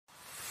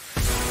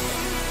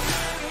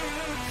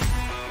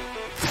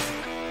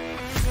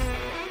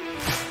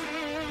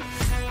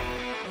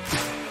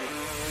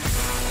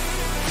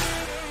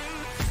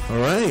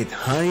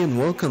Hi, and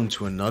welcome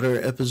to another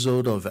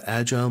episode of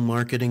Agile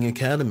Marketing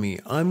Academy.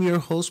 I'm your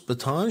host,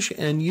 Batash,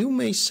 and you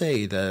may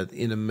say that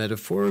in a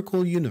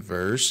metaphorical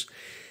universe,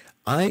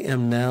 I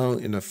am now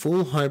in a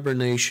full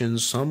hibernation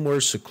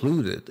somewhere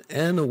secluded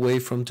and away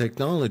from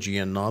technology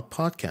and not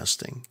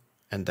podcasting.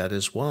 And that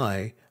is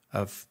why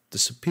I've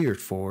disappeared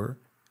for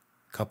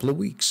a couple of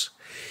weeks.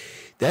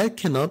 That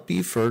cannot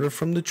be further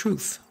from the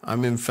truth.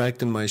 I'm in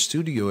fact in my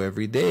studio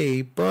every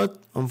day, but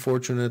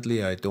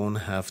unfortunately I don't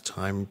have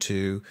time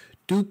to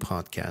do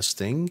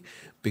podcasting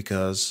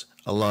because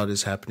a lot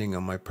is happening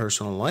on my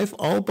personal life,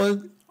 all but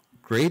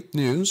great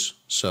news.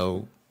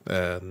 So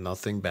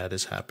nothing bad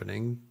is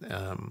happening.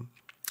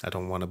 I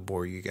don't want to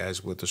bore you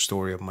guys with the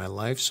story of my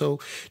life. So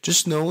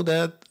just know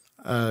that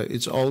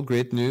it's all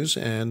great news,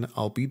 and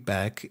I'll be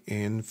back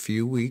in a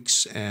few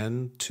weeks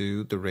and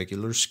to the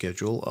regular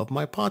schedule of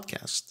my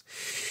podcast.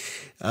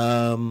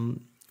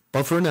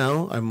 But for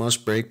now, I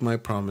must break my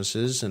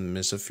promises and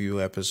miss a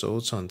few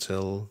episodes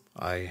until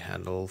I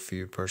handle a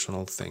few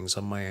personal things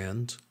on my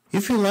end.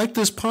 If you like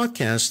this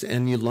podcast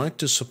and you'd like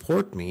to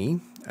support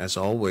me, as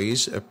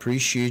always,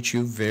 appreciate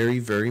you very,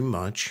 very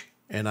much.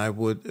 And I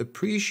would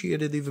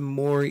appreciate it even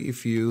more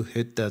if you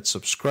hit that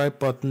subscribe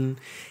button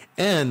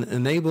and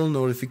enable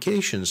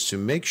notifications to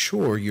make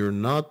sure you're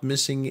not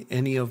missing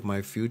any of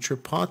my future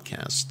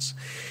podcasts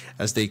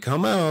as they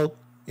come out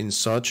in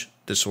such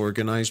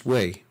disorganized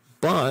way.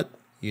 But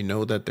you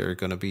know that they're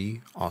going to be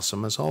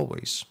awesome as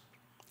always.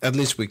 At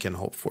least we can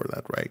hope for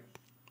that, right?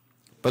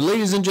 But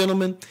ladies and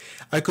gentlemen,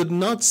 I could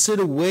not sit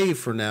away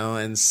for now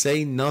and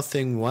say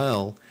nothing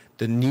while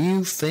the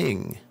new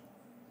thing,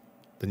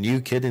 the new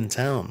kid in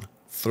town,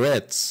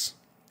 Threads,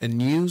 a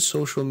new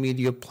social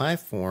media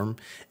platform,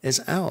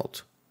 is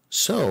out.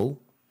 So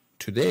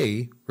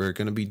today we're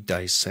going to be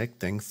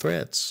dissecting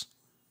Threads.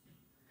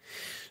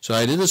 So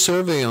I did a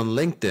survey on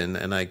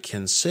LinkedIn, and I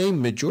can say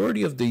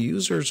majority of the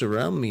users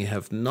around me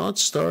have not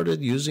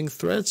started using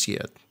Threads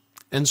yet.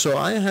 And so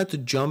I had to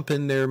jump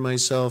in there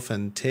myself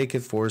and take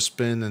it for a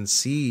spin and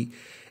see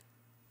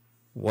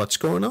what's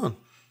going on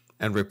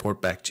and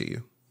report back to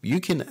you. You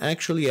can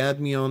actually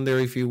add me on there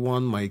if you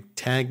want. My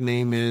tag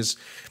name is,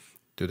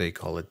 do they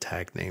call it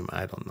tag name?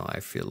 I don't know. I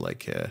feel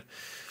like a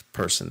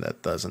person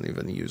that doesn't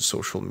even use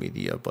social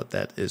media, but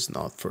that is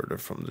not further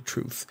from the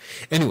truth.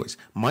 Anyways,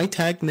 my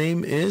tag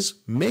name is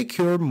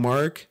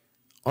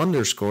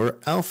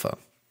makeyourmark_alpha.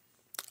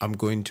 I'm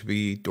going to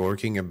be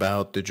talking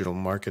about digital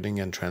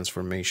marketing and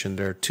transformation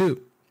there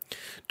too.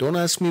 Don't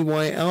ask me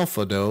why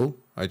alpha though.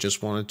 I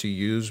just wanted to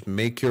use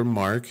make your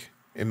mark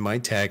in my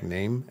tag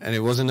name and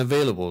it wasn't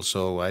available,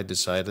 so I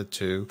decided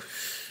to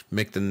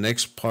make the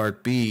next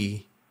part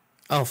be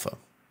alpha.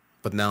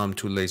 But now I'm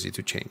too lazy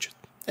to change it.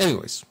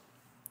 Anyways,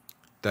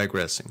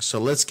 digressing. So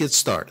let's get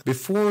started.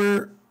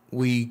 Before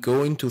we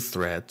go into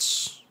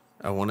Threads,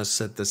 I want to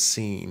set the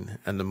scene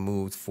and the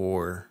mood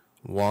for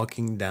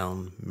walking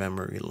down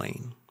memory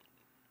lane.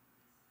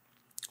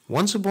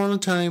 Once upon a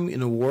time,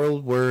 in a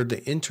world where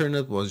the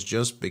internet was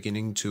just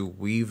beginning to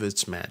weave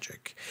its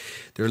magic,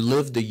 there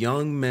lived a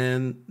young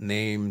man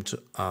named,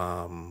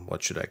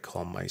 what should I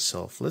call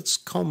myself? Let's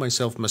call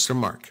myself Mr.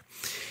 Mark.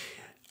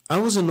 I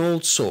was an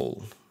old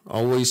soul,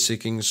 always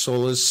seeking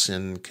solace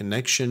and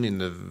connection in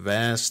the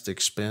vast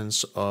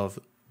expanse of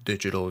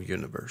digital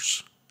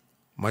universe.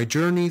 My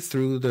journey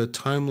through the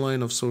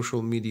timeline of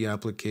social media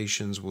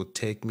applications would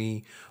take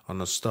me on a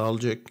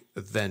nostalgic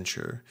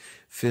adventure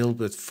filled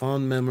with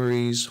fond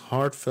memories,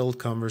 heartfelt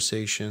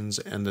conversations,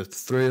 and the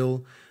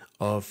thrill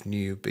of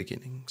new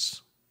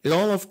beginnings. It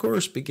all, of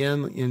course,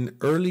 began in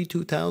early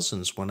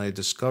 2000s when I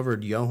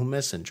discovered Yahoo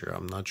Messenger.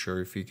 I'm not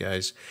sure if you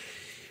guys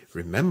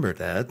remember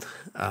that.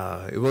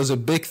 It was a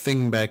big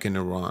thing back in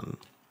Iran.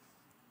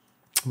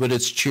 With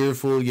its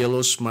cheerful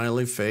yellow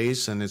smiley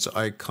face and its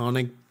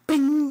iconic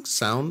bing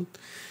sound,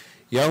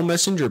 Yahoo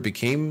Messenger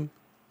became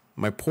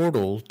my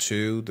portal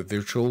to the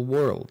virtual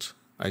world.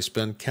 I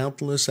spent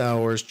countless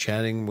hours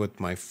chatting with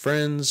my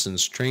friends and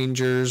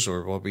strangers,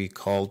 or what we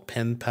called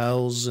pen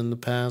pals in the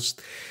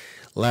past,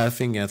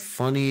 laughing at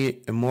funny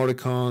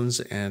emoticons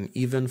and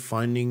even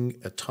finding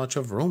a touch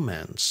of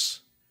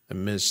romance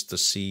amidst the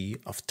sea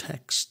of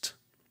text.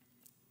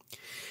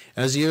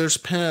 As years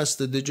passed,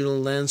 the digital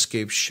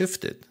landscape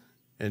shifted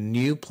and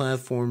new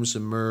platforms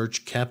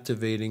emerged,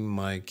 captivating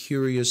my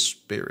curious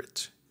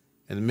spirit.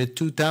 In the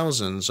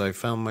mid-2000s, I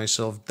found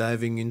myself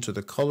diving into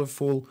the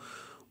colorful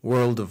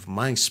world of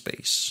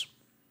MySpace.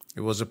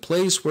 It was a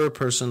place where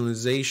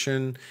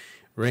personalization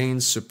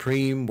reigned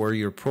supreme, where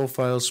your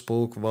profile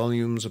spoke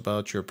volumes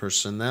about your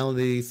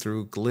personality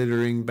through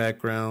glittering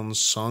backgrounds,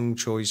 song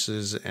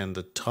choices, and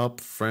the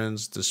top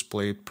friends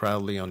displayed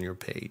proudly on your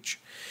page.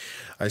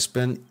 I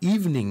spent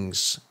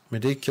evenings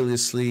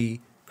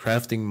meticulously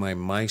crafting my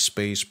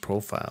MySpace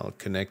profile,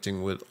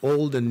 connecting with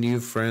old and new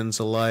friends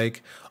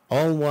alike,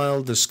 all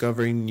while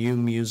discovering new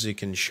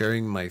music and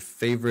sharing my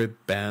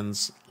favorite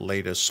band's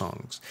latest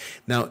songs.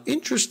 Now,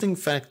 interesting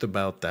fact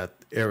about that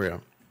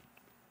area,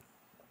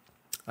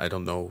 I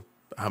don't know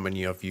how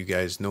many of you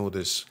guys know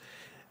this.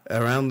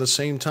 Around the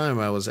same time,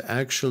 I was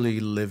actually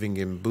living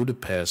in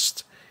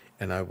Budapest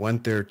and I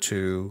went there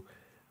to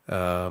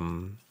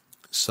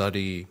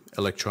study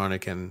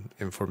electronic and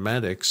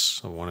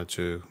informatics. I wanted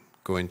to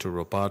go into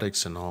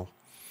robotics and all.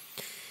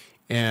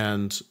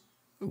 And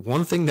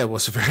one thing that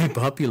was very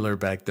popular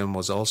back then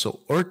was also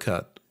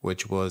OrCut,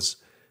 which was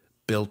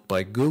built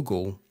by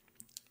Google,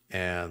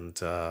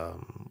 and a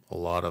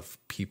lot of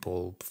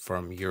people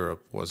from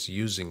Europe was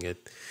using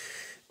it.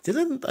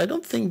 I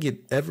don't think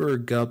it ever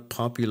got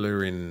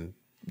popular in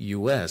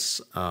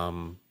US,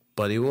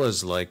 but it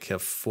was like a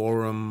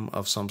forum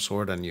of some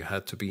sort, and you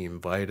had to be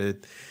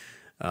invited.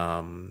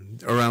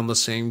 Around the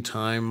same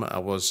time, I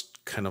was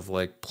kind of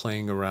like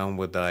playing around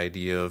with the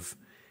idea of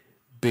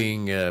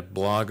being a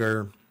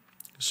blogger.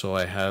 So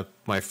I had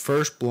my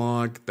first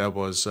blog that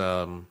was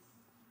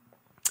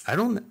I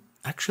don't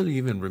actually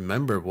even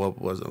remember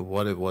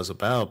what it was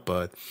about,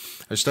 but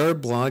I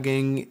started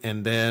blogging,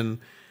 and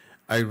then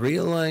I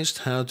realized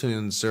how to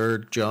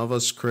insert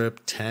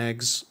JavaScript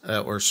tags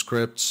or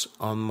scripts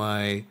on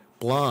my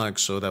blog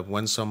so that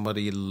when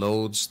somebody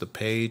loads the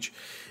page,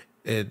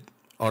 it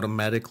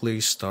automatically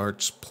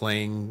starts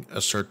playing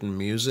a certain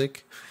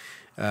music.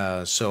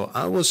 So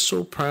I was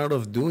so proud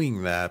of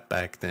doing that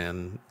back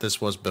then.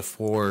 This was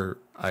before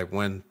I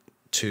went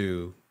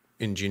to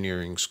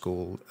engineering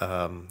school.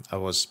 I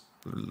was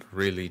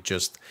really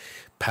just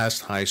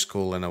past high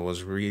school, and I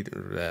was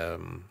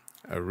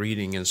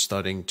reading and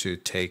studying to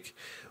take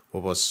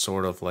what was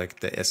sort of like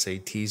the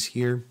SATs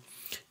here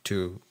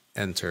to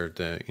enter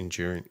the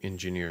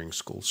engineering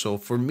school. So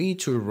for me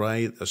to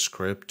write a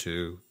script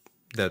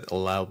that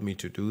allowed me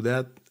to do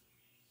that,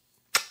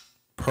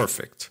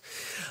 perfect.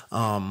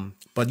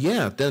 But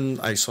yeah, then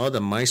I saw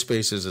that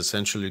MySpace is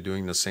essentially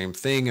doing the same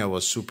thing. I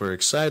was super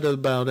excited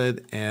about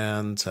it,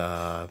 and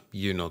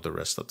you know the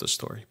rest of the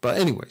story. But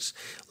anyways,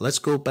 let's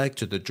go back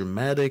to the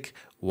dramatic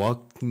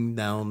walking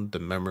down the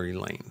memory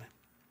lane.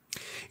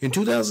 In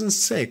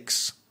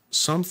 2006,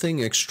 something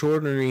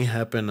extraordinary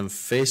happened and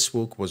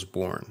Facebook was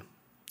born.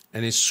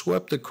 And it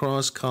swept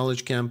across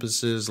college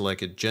campuses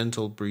like a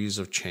gentle breeze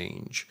of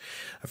change.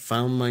 I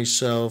found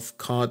myself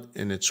caught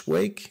in its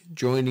wake,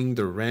 joining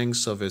the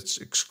ranks of its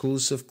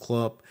exclusive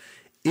club,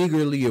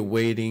 eagerly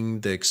awaiting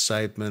the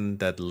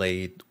excitement that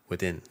lay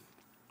within.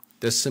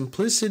 The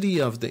simplicity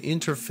of the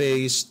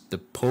interface, the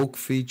poke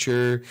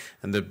feature,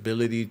 and the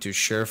ability to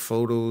share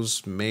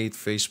photos made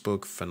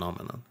Facebook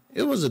phenomenal.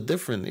 It was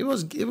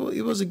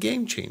a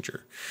game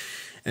changer.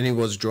 And it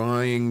was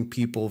drawing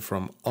people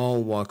from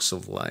all walks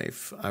of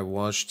life. I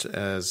watched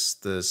as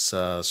this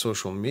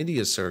social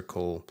media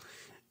circle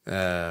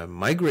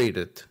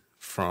migrated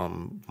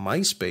from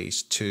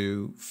MySpace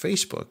to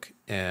Facebook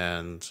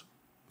and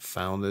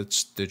found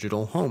its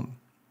digital home.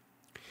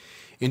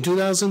 In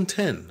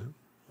 2010,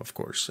 of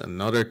course,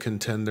 another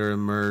contender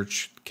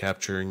emerged,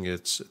 capturing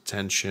its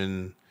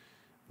attention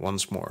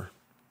once more.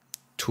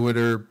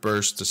 Twitter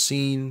burst the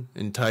scene,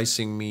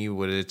 enticing me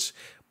with its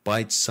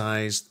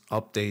bite-sized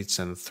updates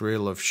and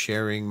thrill of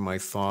sharing my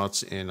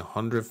thoughts in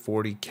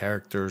 140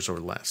 characters or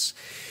less.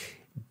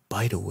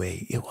 By the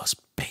way, it was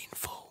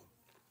painful.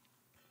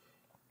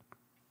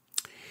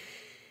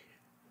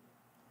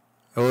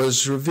 I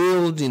was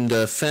revealed in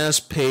the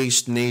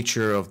fast-paced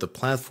nature of the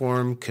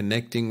platform,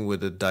 connecting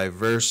with a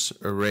diverse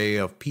array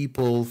of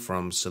people,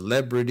 from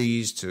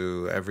celebrities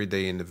to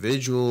everyday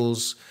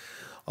individuals,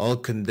 all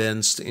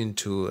condensed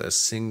into a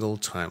single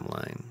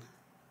timeline.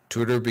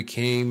 Twitter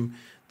became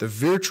the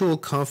virtual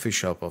coffee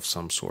shop of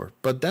some sort.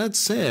 But that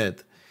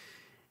said,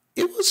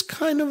 it was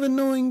kind of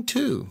annoying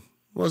too,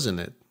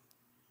 wasn't it?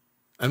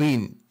 I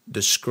mean,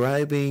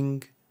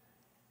 describing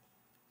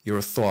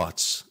your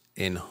thoughts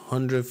in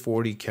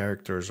 140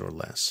 characters or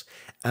less,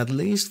 at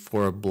least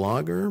for a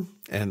blogger,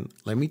 and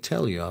let me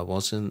tell you, I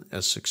wasn't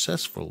a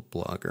successful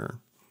blogger.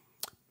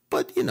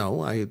 But, you know,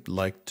 I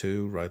like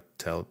to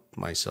tell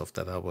myself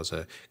that I was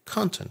a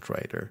content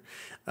writer.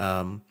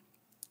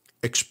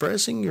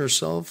 Expressing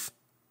yourself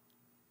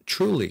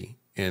truly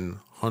in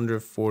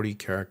 140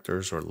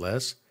 characters or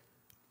less,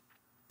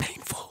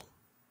 painful.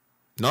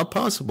 Not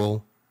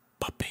possible,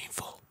 but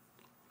painful.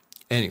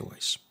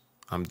 Anyways,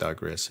 I'm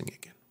digressing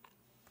again.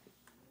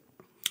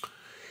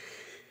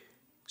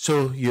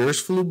 So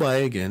years flew by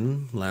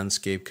again,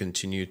 landscape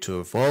continued to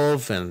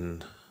evolve,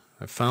 and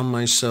I found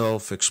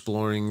myself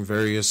exploring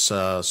various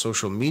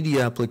social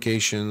media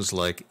applications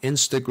like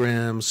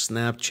Instagram,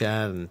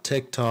 Snapchat, and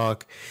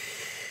TikTok.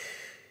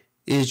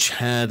 Each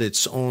had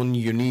its own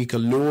unique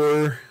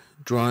allure,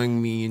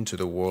 drawing me into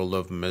the world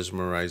of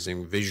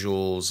mesmerizing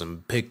visuals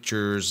and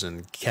pictures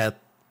and cat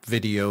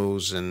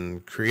videos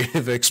and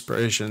creative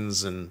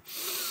expressions. And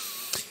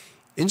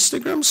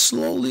Instagram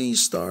slowly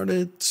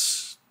started,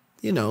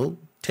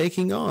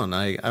 taking on.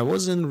 I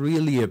wasn't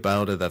really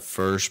about it at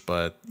first,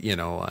 but,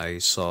 I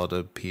saw the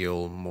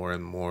appeal more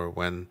and more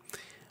when,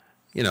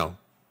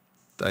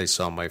 I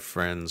saw my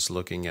friends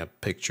looking at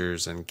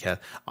pictures and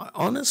cat.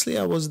 Honestly,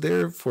 I was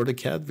there for the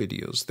cat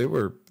videos. They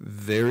were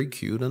very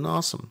cute and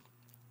awesome.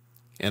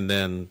 And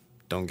then,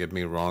 don't get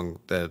me wrong,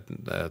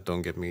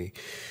 don't get me,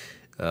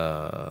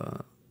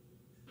 what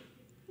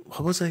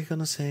was I going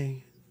to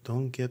say?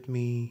 Don't get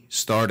me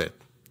started.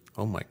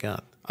 Oh my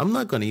God. I'm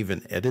not going to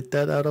even edit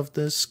that out of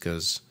this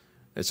because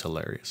it's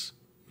hilarious.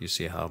 You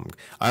see how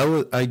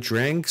I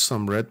drank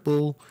some Red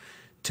Bull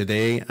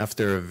today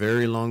after a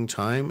very long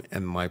time,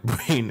 and my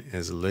brain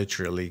is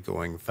literally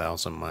going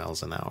 1,000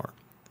 miles an hour.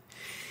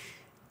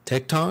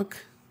 TikTok,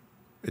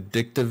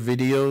 addictive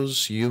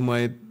videos. You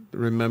might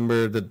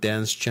remember the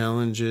dance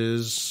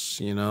challenges,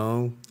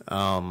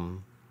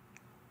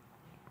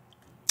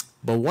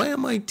 but why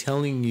am I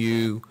telling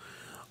you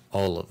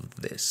all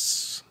of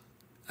this?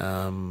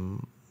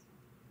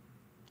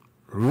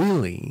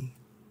 Really,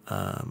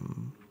 I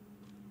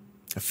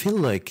feel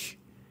like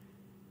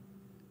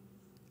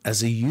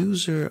as a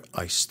user,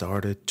 I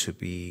started to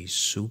be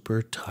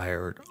super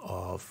tired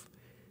of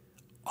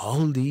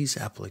all these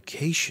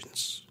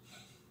applications,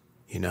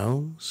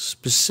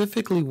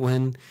 specifically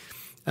when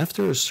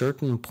after a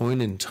certain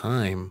point in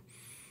time,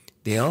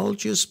 they all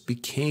just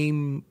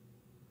became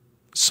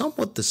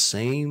somewhat the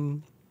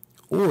same,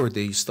 or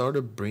they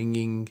started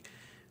bringing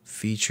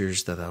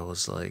features that I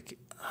was like,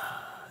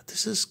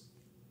 this is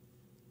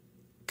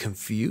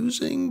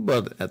confusing,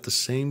 but at the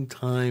same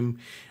time,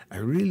 I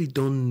really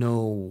don't know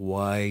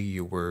why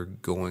you were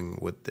going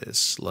with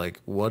this.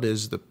 Like, what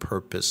is the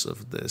purpose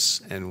of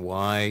this, and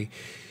why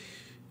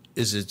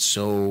is it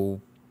so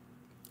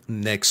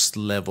next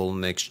level,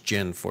 next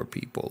gen for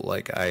people?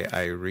 Like,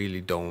 I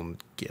really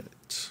don't get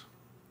it,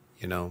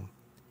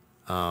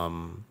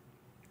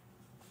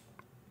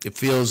 It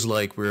feels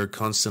like we're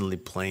constantly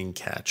playing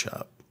catch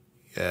up.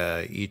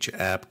 Each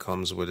app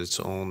comes with its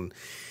own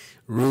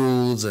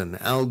rules and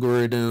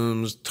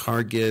algorithms,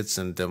 targets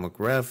and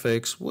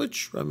demographics,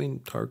 which,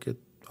 target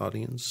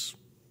audience,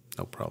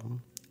 no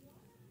problem.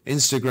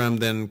 Instagram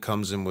then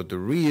comes in with the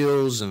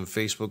reels, and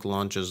Facebook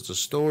launches the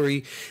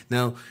story.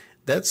 Now,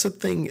 that's the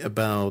thing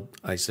about,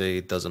 I say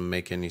it doesn't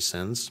make any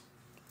sense.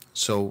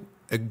 So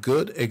a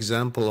good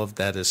example of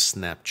that is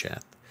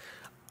Snapchat.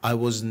 I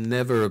was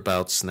never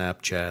about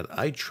Snapchat.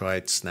 I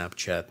tried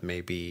Snapchat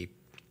maybe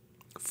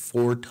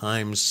 4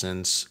 times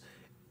since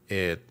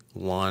it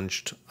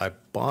launched. I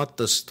bought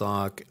the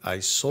stock, I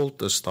sold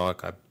the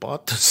stock, I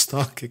bought the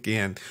stock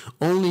again,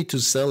 only to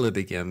sell it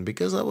again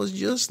because I was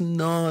just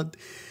not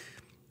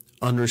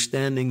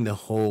understanding the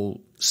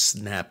whole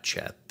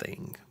Snapchat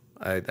thing.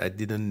 I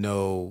didn't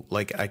know,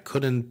 like, I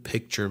couldn't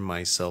picture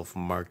myself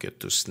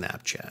market to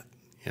Snapchat,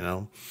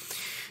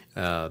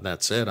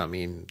 That's it.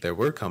 There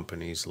were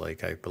companies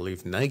like, I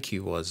believe Nike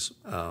was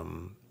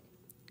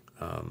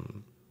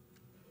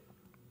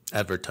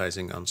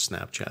advertising on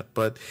Snapchat.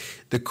 But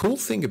the cool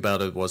thing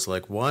about it was,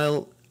 like,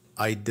 while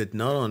I did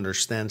not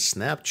understand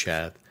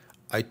Snapchat,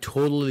 I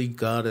totally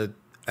got it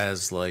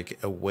as like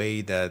a way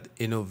that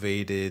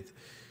innovated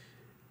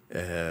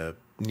a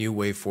new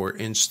way for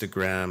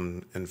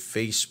Instagram and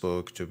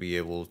Facebook to be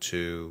able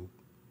to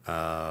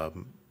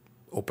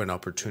open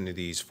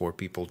opportunities for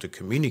people to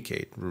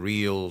communicate,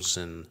 reels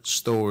and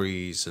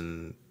stories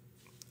and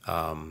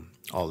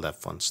all that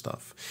fun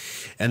stuff.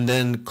 And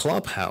then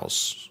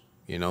Clubhouse,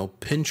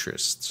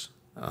 Pinterest.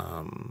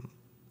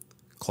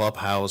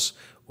 Clubhouse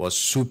was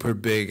super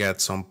big at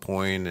some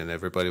point and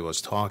everybody was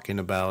talking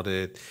about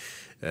it.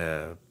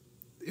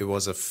 It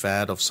was a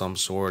fad of some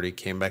sort. It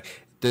came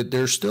back.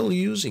 They're still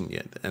using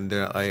it. And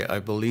I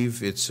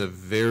believe it's a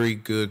very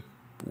good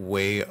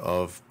way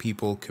of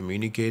people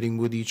communicating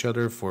with each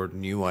other, for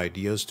new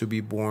ideas to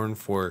be born,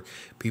 for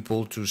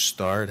people to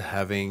start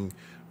having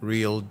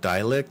real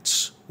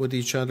dialects with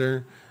each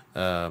other.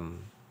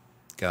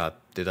 God,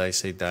 did I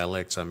say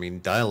dialects?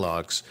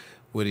 Dialogues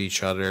with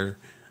each other.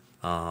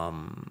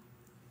 Pinterest,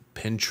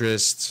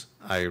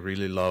 I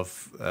really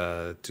love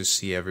to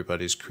see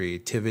everybody's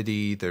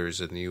creativity.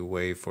 There's a new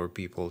way for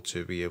people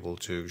to be able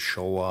to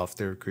show off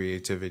their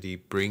creativity,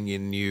 bring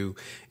in new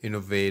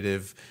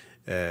innovative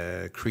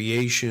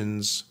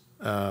creations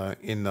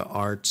in the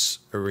arts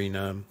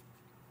arena.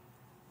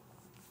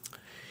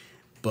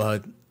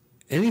 But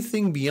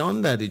anything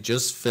beyond that, it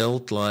just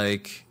felt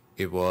like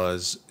it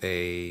was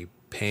a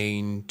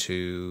pain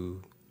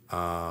to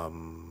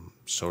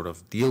sort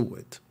of deal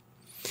with.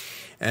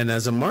 And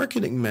as a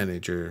marketing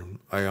manager,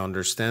 I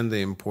understand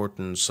the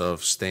importance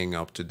of staying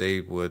up to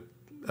date with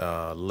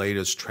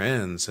latest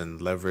trends and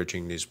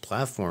leveraging these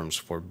platforms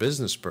for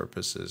business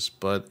purposes.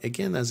 But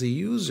again, as a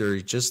user,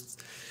 it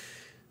just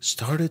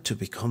started to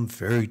become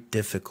very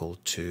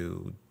difficult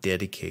to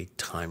dedicate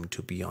time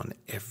to be on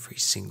every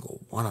single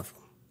one of them,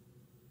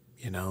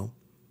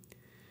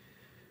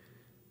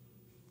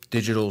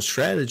 Digital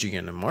strategy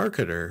and a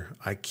marketer,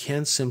 I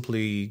can't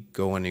simply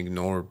go and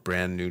ignore a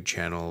brand new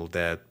channel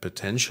that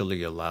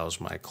potentially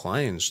allows my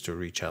clients to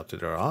reach out to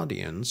their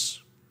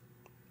audience.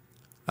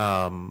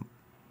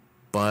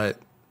 But,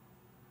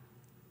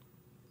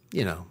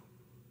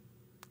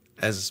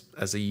 as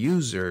a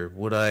user,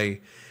 would I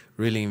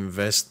really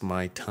invest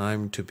my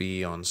time to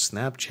be on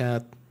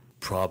Snapchat?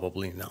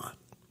 Probably not.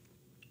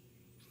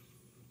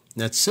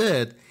 That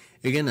said,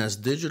 again, as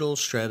digital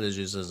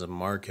strategist, as a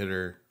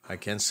marketer, I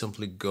can't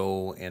simply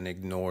go and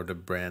ignore the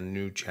brand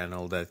new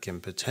channel that can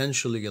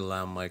potentially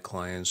allow my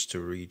clients to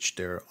reach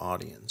their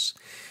audience.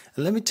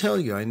 And let me tell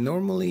you, I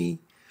normally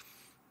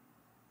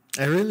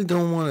I really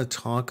don't want to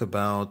talk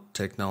about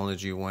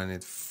technology when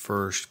it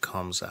first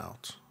comes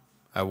out.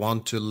 I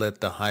want to let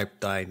the hype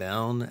die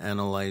down,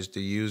 analyze the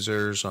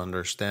users,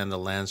 understand the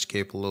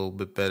landscape a little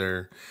bit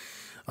better.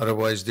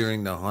 Otherwise,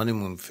 during the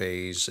honeymoon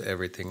phase,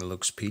 everything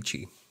looks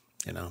peachy,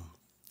 you know.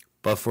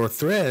 But for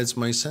threads,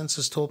 my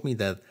senses told me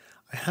that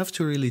I have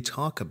to really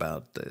talk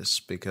about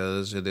this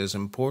because it is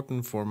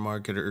important for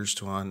marketers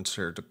to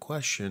answer the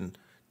question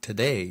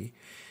today,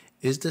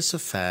 is this a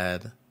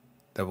fad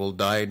that will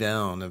die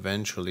down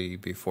eventually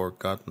be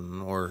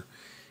forgotten, or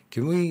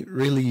can we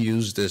really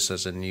use this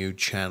as a new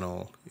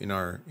channel in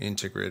our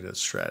integrated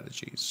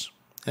strategies?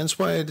 Hence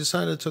why I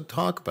decided to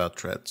talk about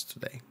threads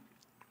today.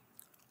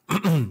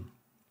 And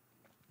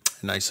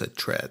I said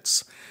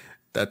threads.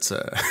 That's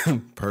a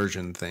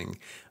Persian thing,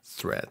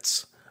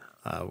 threads.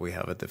 We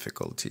have a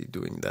difficulty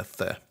doing that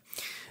there.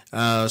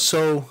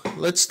 So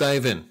let's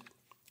dive in.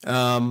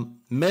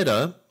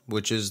 Meta,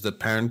 which is the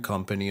parent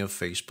company of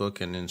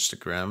Facebook and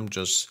Instagram,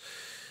 just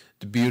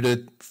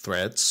debuted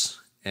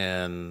Threads,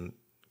 and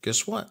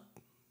guess what?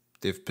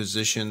 They've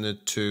positioned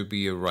it to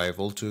be a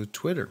rival to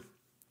Twitter.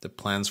 The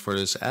plans for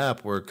this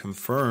app were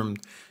confirmed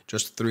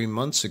just 3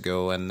 months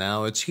ago, and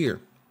now it's here.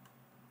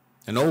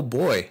 And oh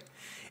boy,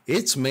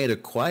 it's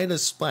made quite a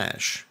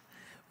splash.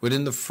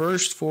 Within the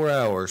first 4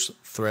 hours,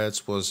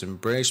 Threads was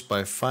embraced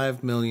by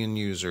 5 million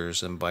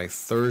users, and by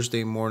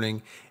Thursday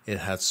morning, it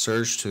had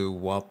surged to a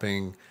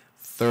whopping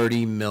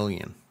 30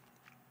 million.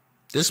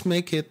 This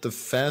makes it the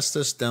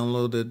fastest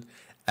downloaded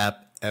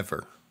app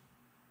ever.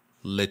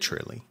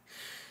 Literally.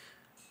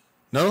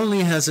 Not only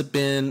has it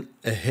been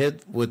a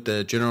hit with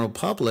the general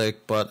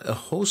public, but a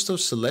host of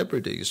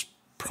celebrities,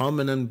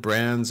 prominent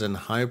brands, and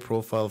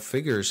high-profile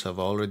figures have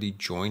already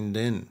joined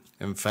in.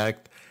 In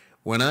fact,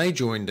 when I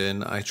joined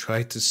in, I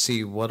tried to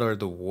see what are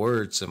the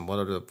words and what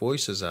are the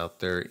voices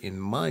out there in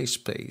my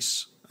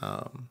space.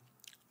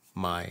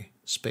 My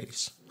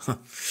space.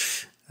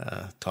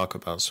 Talk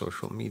about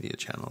social media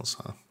channels,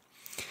 huh?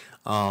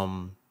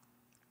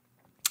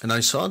 And I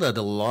saw that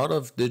a lot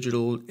of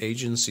digital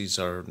agencies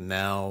are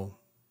now,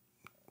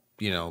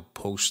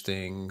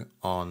 posting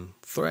on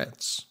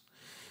Threads.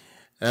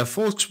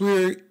 Folks,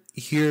 we're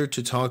here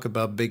to talk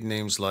about big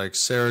names like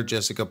Sarah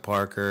Jessica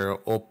Parker,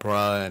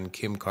 Oprah, and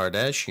Kim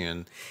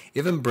Kardashian.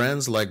 Even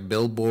brands like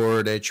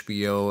Billboard,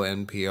 HBO,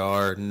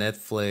 NPR,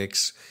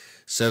 Netflix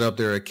set up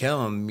their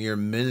account mere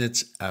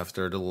minutes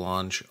after the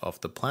launch of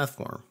the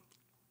platform.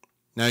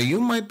 Now, you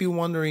might be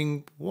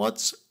wondering,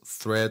 what's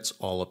Threads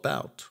all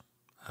about?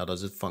 How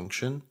does it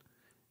function?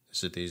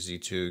 Is it easy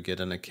to get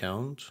an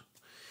account?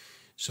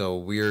 So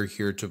we're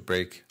here to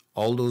break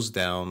all those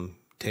down,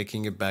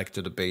 taking it back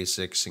to the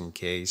basics in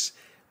case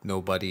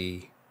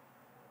nobody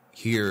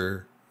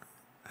here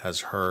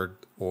has heard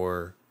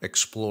or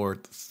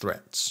explored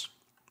Threads.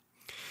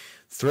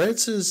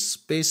 Threads is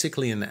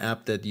basically an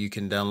app that you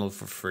can download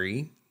for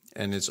free,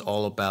 and it's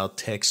all about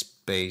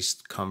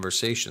text-based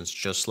conversations,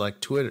 just like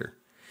Twitter.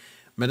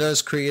 Meta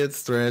has created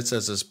Threads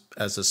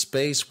as a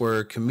space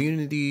where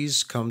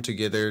communities come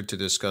together to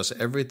discuss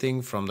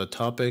everything from the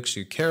topics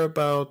you care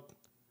about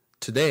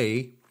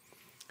today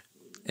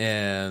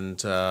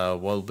and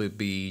what will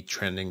be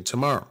trending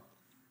tomorrow.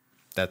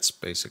 That's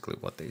basically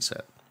what they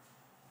said.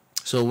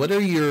 So whether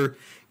you're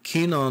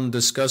keen on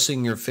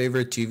discussing your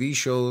favorite TV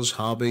shows,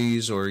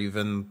 hobbies, or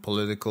even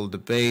political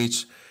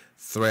debates,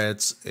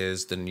 Threads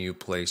is the new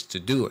place to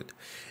do it.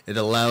 It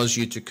allows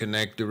you to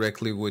connect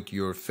directly with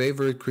your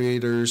favorite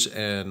creators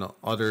and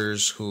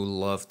others who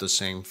love the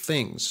same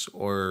things.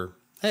 Or,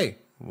 hey,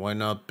 why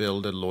not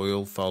build a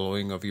loyal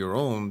following of your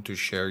own to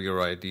share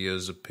your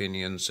ideas,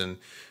 opinions, and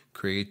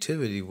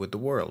creativity with the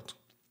world?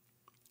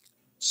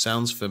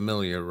 Sounds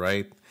familiar,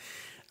 right?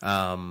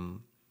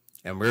 And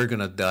we're going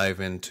to dive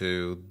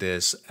into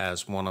this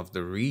as one of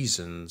the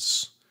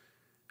reasons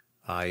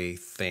I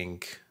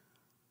think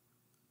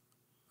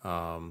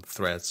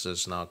Threads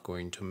is not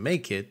going to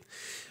make it.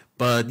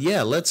 But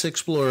yeah, let's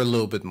explore a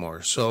little bit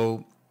more.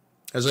 So,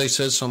 as I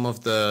said, some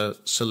of the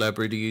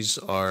celebrities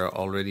are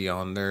already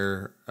on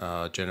there.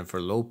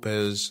 Jennifer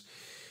Lopez,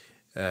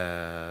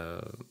 Guy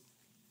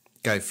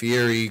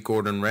Fieri,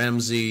 Gordon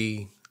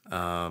Ramsay.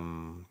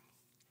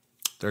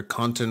 Their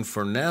content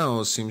for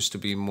now seems to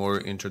be more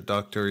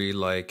introductory,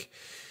 like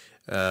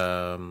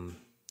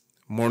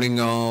Morning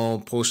All,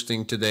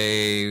 posting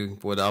today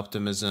with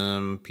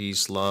optimism,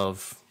 peace,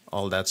 love,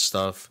 all that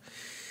stuff.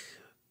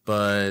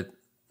 But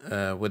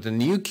with a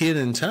new kid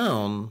in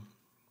town,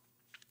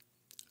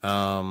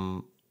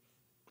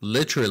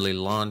 literally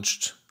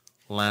launched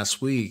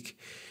last week,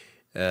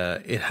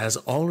 it has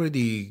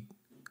already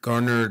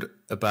garnered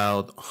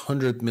about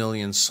 100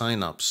 million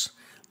signups,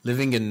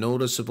 leaving a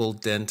noticeable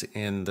dent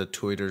in the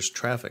Twitter's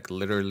traffic.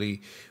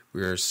 Literally,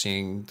 we are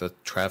seeing the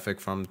traffic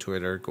from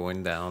Twitter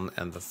going down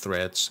and the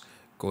threads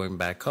going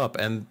back up.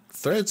 And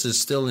Threads is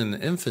still in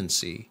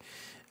infancy.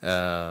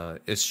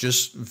 It's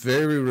just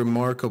very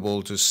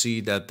remarkable to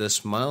see that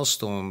this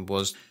milestone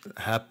was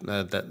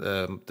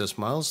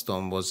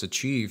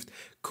achieved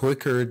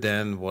quicker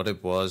than what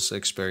it was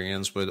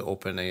experienced with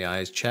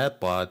OpenAI's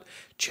chatbot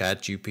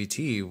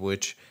ChatGPT,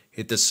 which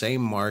hit the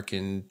same mark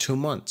in 2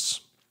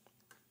 months.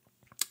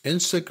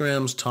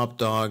 Instagram's top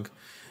dog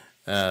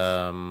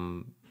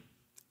and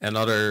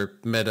other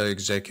Meta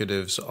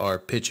executives are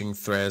pitching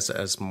Threads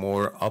as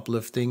more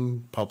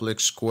uplifting public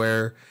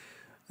square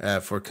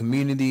for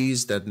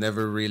communities that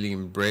never really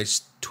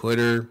embraced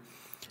Twitter.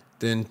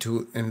 The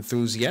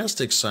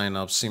enthusiastic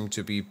signups seem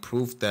to be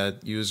proof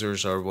that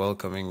users are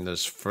welcoming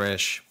this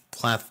fresh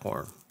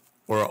platform.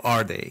 Or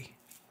are they?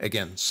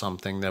 Again,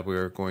 something that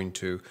we're going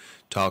to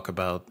talk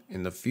about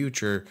in the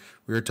future.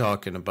 We're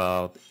talking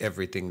about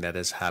everything that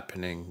is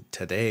happening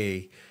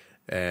today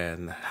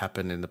and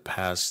happened in the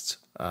past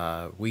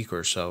week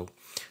or so.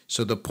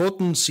 So the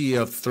potency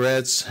of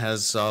Threads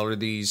has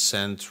already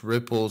sent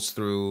ripples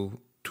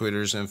through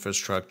Twitter's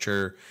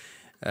infrastructure.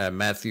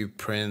 Matthew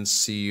Prince,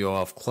 CEO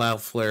of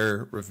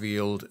Cloudflare,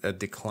 revealed a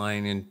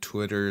decline in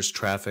Twitter's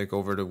traffic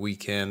over the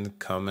weekend,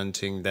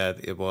 commenting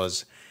that it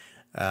was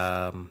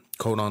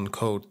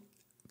quote-unquote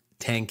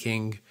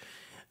tanking.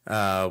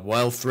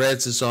 While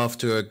Threads is off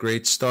to a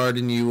great start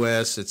in the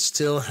US, it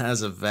still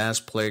has a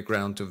vast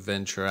playground to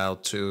venture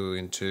out to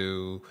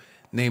into,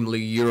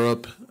 namely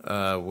Europe,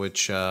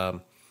 which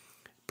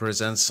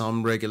presents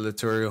some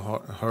regulatory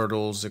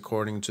hurdles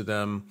according to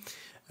them.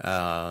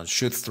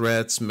 Should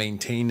Threads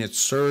maintain its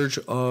surge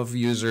of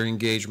user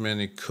engagement,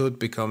 it could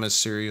become a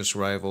serious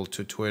rival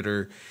to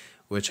Twitter,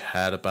 which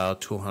had about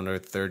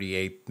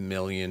 238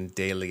 million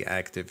daily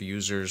active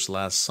users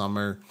last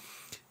summer,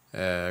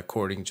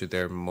 according to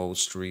their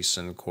most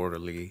recent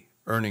quarterly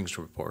earnings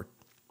report.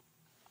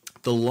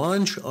 The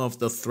launch of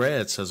the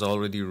Threads has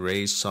already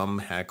raised some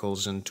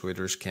hackles in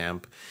Twitter's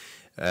camp.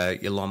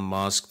 Elon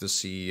Musk, the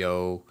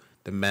CEO,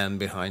 the man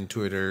behind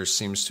Twitter,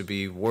 seems to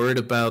be worried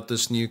about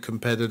this new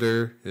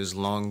competitor. His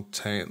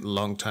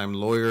longtime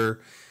lawyer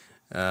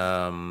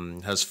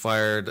has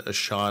fired a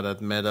shot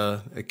at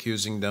Meta,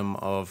 accusing them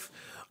of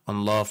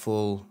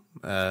unlawful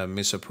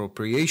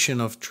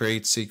misappropriation of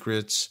trade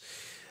secrets.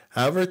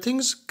 However,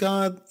 things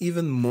got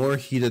even more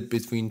heated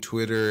between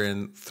Twitter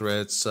and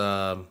Threads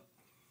as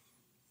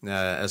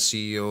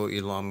CEO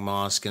Elon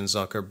Musk and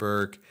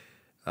Zuckerberg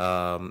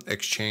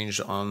exchanged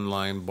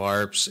online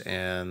barbs,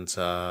 and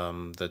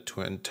the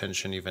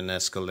tension even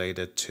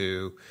escalated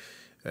to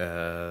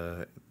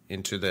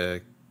into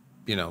the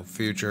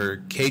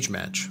future cage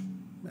match,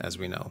 as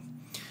we know.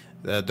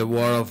 The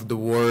war of the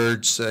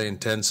words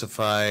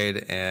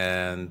intensified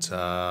and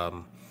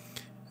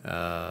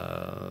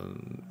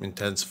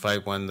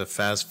intensified when the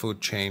fast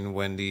food chain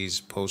Wendy's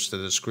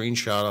posted a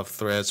screenshot of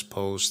Threads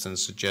post and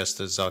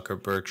suggested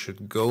Zuckerberg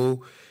should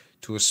go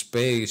to a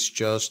space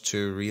just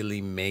to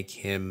really make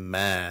him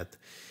mad.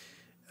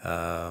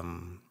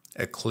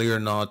 A clear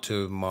nod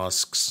to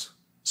Musk's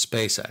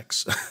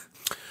SpaceX.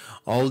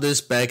 All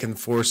this back and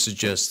forth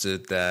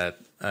suggested that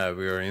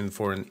we are in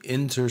for an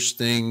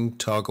interesting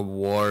tug of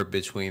war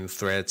between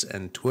Threads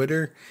and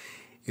Twitter.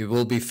 It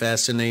will be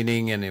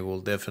fascinating, and it will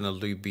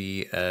definitely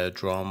be a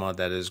drama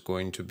that is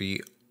going to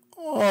be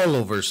all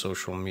over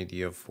social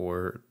media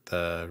for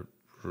the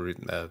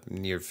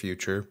near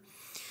future.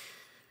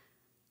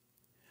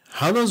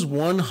 How does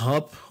one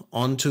hop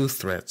onto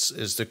Threads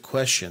is the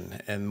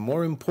question, and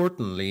more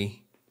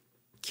importantly,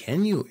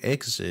 can you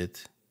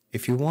exit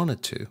if you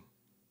wanted to?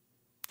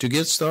 To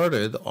get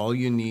started, all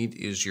you need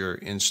is your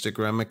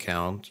Instagram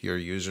account, your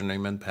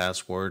username and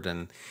password,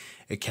 and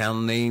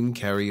account name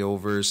carry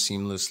over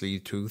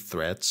seamlessly to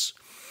Threads.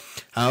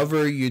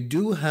 However, you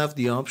do have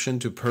the option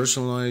to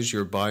personalize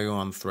your bio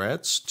on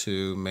Threads.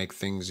 To make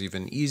things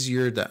even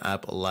easier, the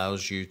app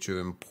allows you to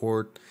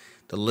import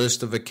the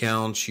list of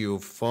accounts you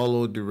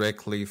follow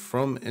directly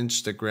from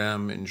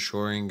Instagram,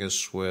 ensuring a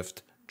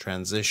swift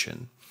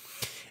transition.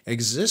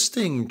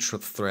 Existing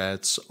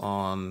Threads,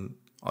 on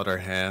other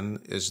hand,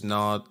 is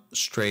not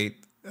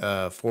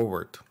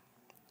straightforward.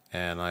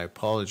 And I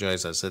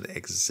apologize, I said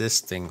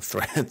existing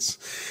Threads.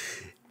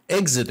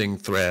 Exiting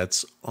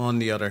Threads, on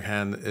the other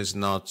hand, is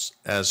not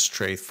as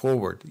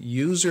straightforward.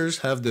 Users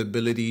have the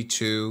ability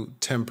to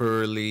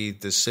temporarily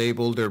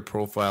disable their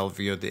profile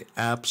via the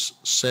app's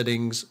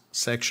settings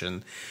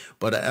section,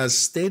 but as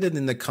stated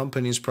in the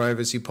company's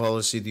privacy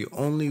policy, the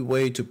only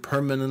way to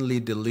permanently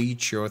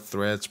delete your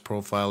Threads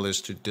profile is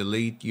to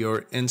delete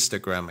your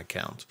Instagram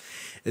account.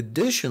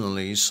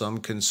 Additionally, some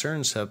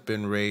concerns have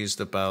been raised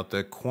about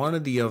the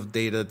quantity of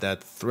data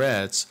that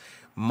Threads,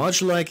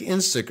 much like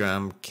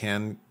Instagram,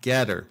 can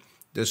gather.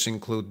 This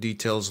includes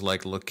details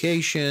like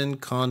location,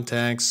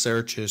 contacts,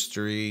 search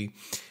history,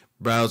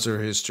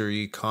 browser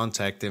history,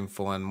 contact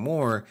info, and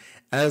more,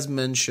 as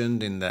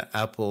mentioned in the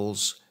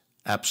Apple's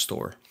App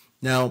Store.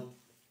 Now,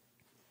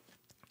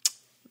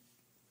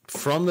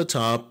 from the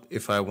top,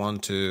 if I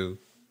want to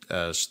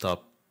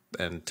stop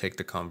and take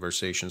the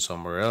conversation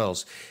somewhere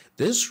else,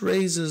 this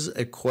raises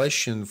a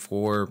question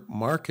for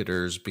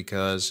marketers,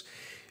 because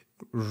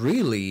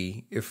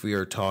really, if we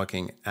are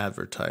talking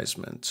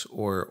advertisement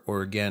or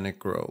organic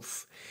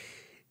growth,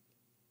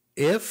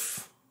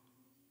 if,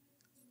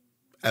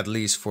 at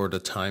least for the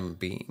time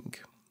being,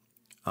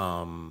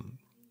 the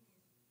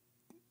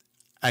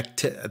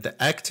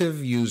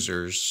active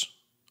users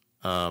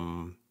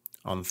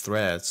on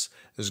Threads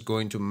is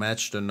going to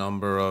match the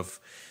number of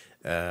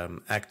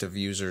active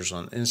users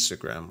on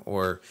Instagram,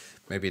 or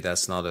maybe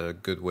that's not a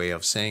good way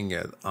of saying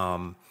it.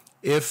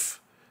 If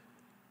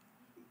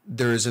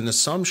there is an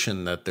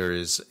assumption that there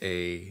is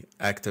a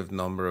active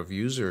number of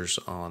users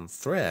on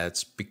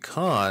Threads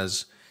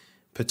because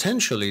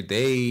potentially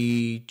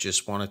they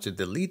just wanted to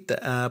delete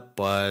the app,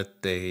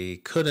 but they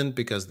couldn't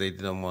because they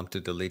didn't want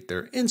to delete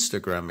their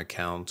Instagram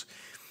account,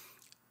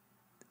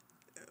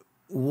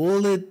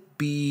 will it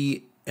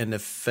be an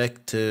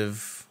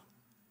effective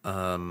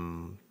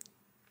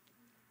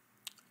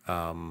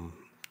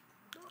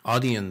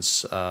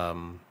audience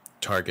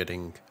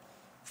targeting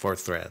for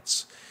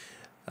Threads?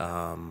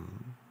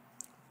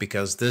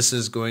 Because this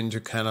is going to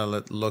kind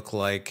of look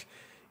like,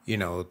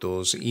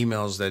 those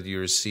emails that you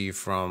receive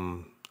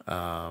from,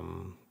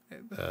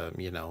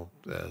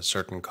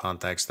 certain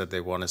contacts that they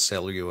want to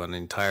sell you an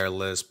entire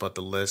list, but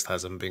the list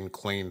hasn't been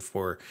cleaned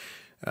for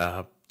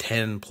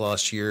 10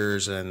 plus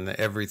years and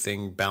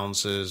everything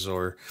bounces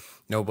or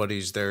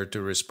nobody's there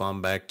to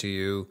respond back to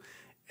you.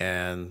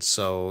 And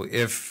so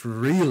if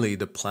really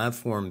the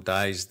platform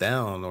dies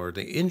down or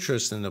the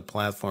interest in the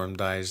platform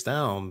dies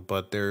down,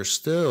 but they're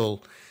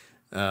still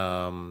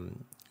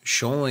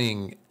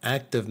showing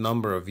active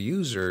number of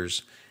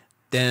users,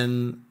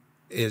 then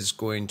is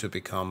going to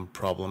become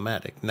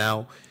problematic.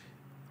 Now,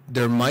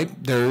 there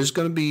is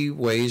going to be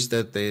ways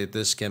that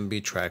this can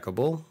be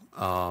trackable.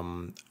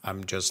 I'm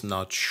just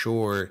not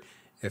sure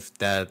if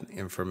that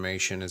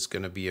information is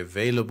going to be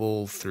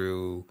available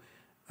through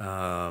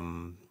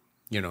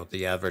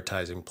the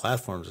advertising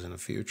platforms in the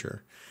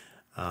future.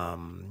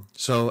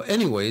 So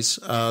anyways,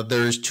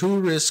 there's two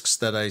risks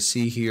that I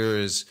see here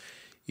is,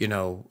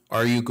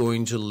 are you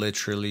going to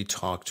literally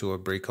talk to a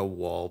brick of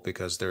wall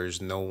because there is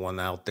no one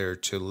out there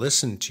to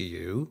listen to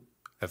you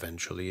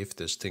eventually if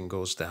this thing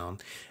goes down?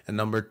 And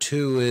number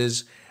two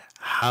is,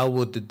 how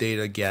would the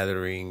data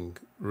gathering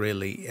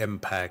really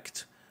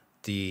impact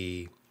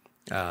the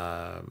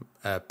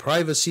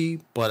privacy,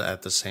 but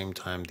at the same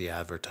time, the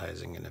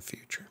advertising in the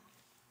future?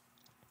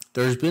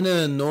 There's been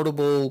a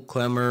notable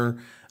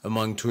clamor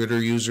among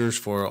Twitter users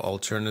for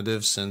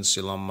alternatives since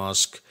Elon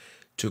Musk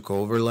took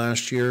over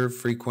last year.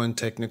 Frequent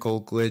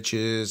technical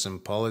glitches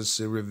and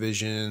policy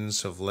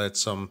revisions have led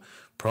some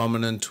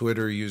prominent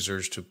Twitter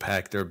users to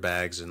pack their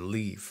bags and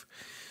leave.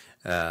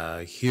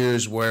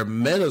 Here's where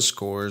Meta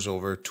scores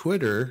over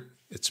Twitter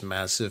its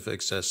massive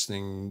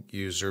existing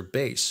user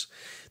base.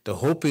 The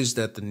hope is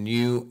that the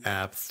new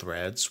app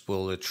Threads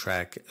will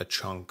attract a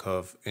chunk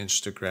of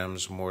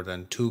Instagram's more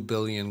than 2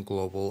 billion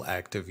global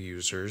active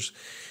users,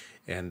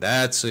 and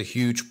that's a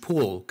huge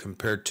pool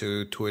compared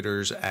to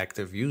Twitter's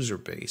active user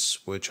base,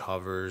 which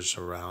hovers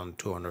around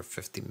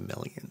 250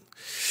 million.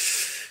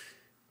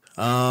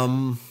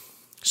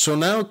 So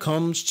now it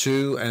comes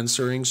to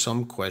answering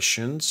some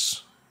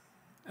questions.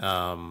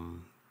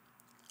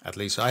 At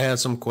least I had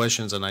some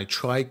questions and I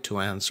tried to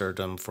answer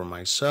them for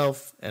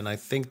myself, and I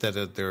think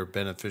that they're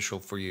beneficial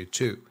for you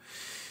too.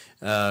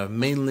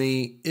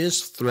 Mainly,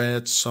 is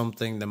Threads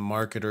something that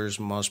marketers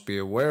must be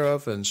aware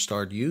of and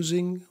start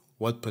using?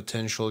 What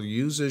potential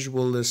usage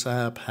will this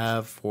app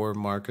have for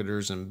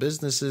marketers and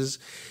businesses?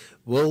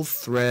 Will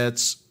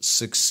Threads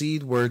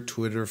succeed where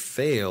Twitter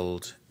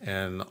failed?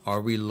 And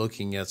are we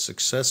looking at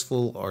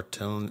successful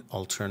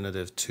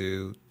alternative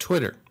to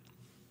Twitter?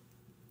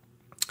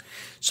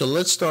 So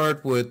let's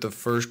start with the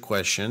first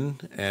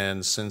question,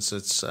 and since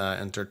it's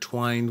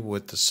intertwined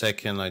with the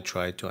second, I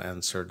try to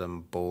answer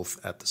them both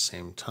at the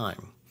same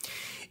time.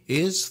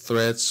 Is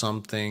Threads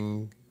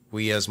something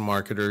we as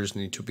marketers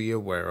need to be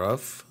aware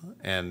of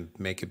and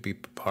make it be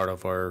part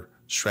of our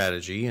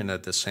strategy? And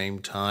at the same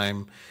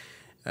time,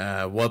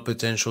 what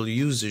potential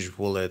usage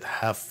will it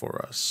have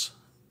for us?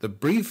 The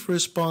brief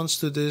response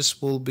to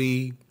this will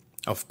be,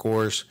 of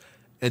course,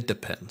 it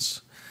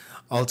depends.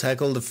 I'll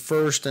tackle the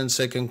first and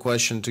second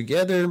question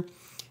together.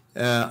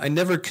 I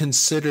never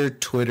considered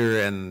Twitter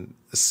an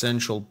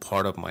essential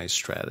part of my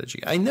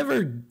strategy. I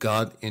never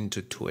got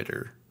into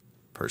Twitter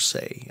per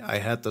se. I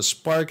had the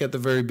spark at the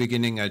very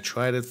beginning. I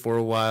tried it for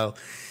a while.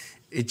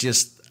 It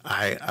just,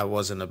 I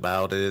wasn't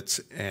about it.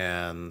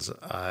 And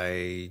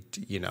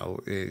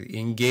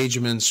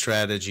engagement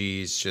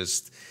strategies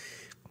just,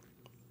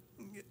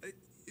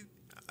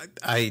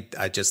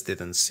 I just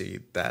didn't see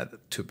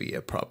that to be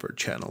a proper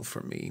channel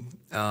for me.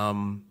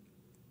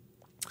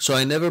 So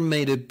I never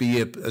made it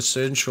be an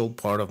essential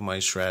part of my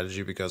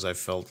strategy because I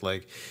felt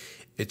like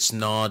it's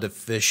not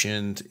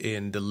efficient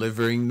in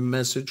delivering the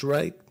message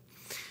right.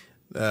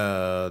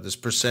 This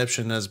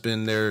perception has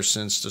been there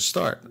since the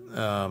start.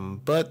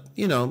 But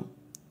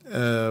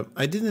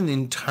I didn't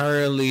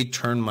entirely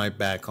turn my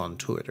back on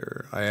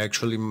Twitter. I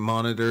actually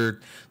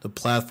monitored the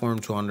platform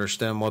to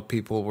understand what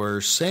people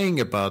were saying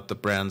about the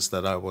brands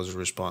that I was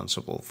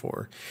responsible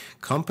for.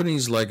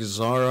 Companies like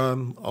Zara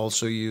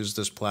also use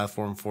this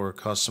platform for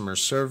customer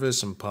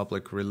service and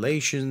public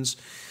relations.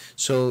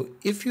 So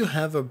if you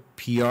have a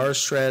PR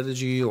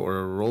strategy or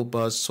a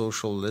robust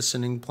social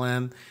listening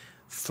plan,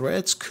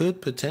 Threads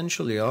could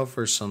potentially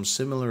offer some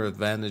similar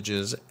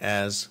advantages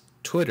as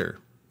Twitter.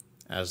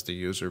 as the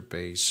user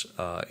base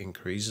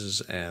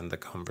increases and the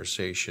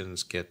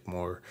conversations get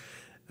more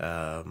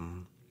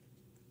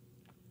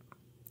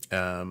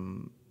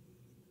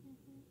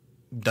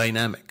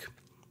dynamic.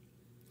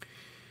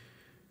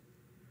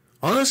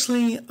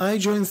 Honestly, I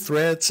joined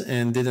Threads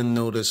and didn't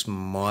notice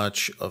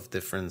much of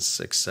difference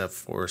except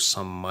for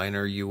some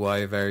minor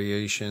UI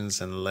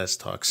variations and less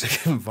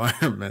toxic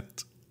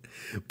environment.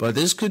 But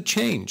this could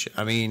change.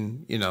 I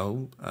mean,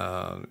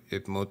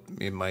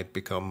 it might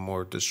become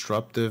more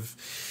disruptive,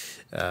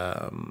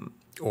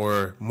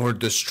 or more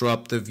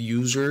disruptive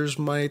users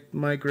might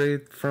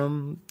migrate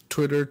from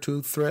Twitter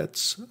to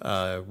Threads.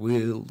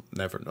 We'll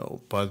never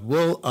know. But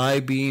will I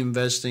be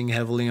investing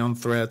heavily on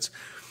Threads?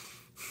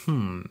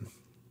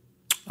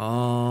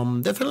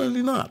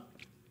 Definitely not.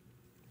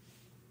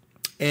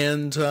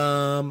 And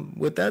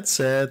with that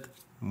said,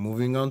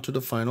 moving on to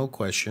the final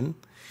question.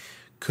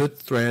 Could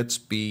Threads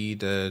be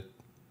the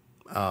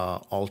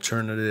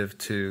alternative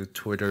to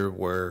Twitter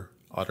where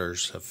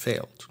others have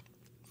failed?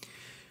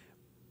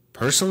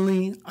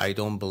 Personally, I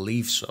don't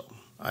believe so.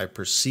 I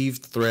perceive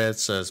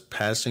Threads as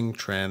passing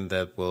trend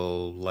that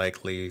will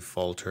likely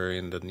falter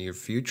in the near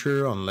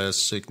future unless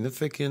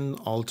significant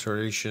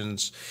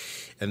alterations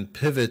and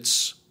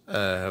pivots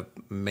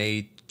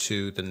made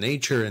to the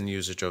nature and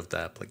usage of the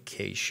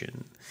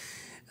application.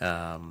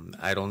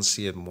 I don't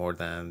see it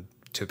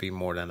to be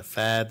more than a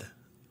fad.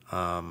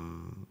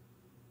 And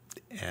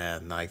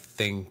I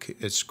think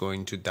it's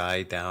going to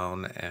die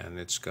down and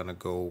it's going to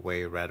go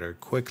away rather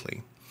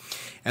quickly.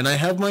 And I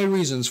have my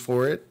reasons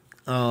for it.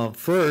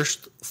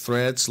 First,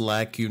 Threads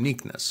lack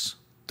uniqueness.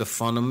 The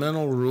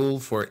fundamental rule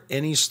for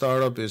any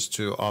startup is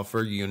to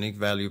offer unique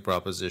value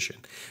proposition.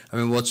 I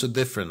mean, what's so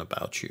different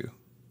about you?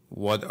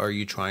 What are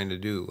you trying to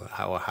do?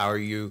 How are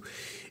you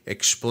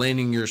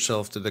explaining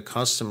yourself to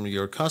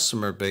your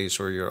customer base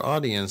or your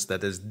audience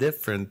that is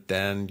different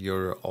than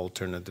your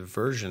alternative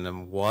version?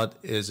 And what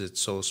is it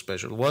so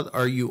special? What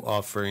are you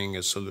offering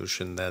a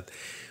solution that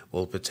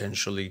will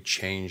potentially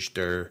change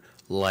their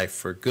life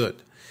for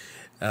good?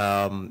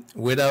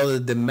 Without a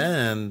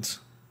demand,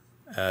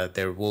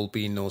 there will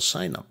be no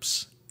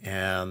signups.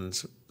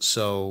 And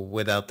so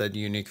without that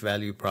unique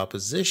value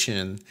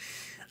proposition,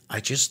 I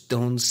just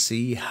don't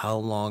see how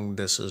long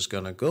this is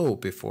going to go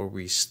before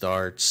we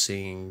start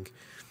seeing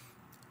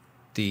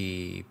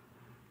the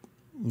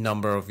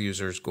number of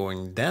users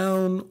going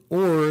down,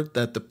 or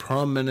that the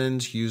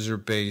prominent user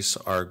base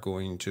are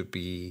going to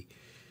be,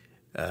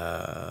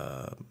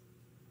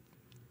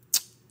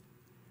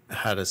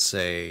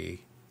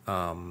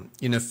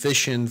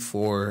 inefficient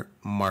for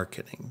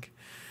marketing.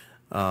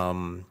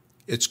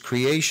 Its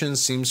creation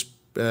seems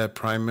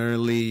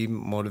primarily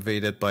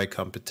motivated by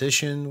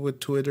competition with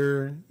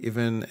Twitter,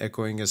 even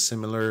echoing a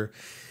similar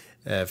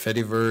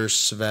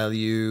Fediverse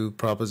value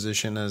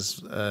proposition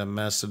as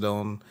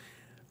Mastodon.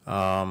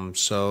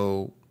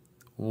 So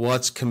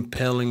what's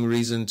compelling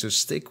reason to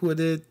stick with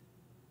it?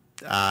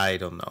 I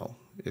don't know.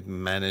 It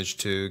managed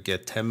to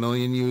get 10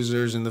 million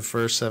users in the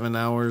first 7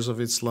 hours of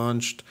its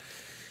launch.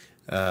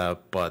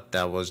 But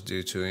that was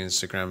due to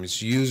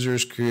Instagram's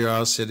users'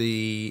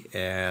 curiosity.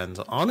 And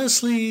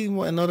honestly,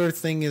 another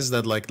thing is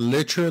that, like,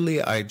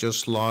 literally I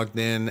just logged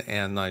in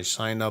and I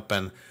signed up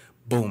and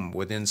boom,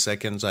 within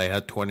seconds I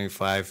had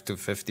 25 to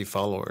 50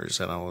 followers.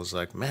 And I was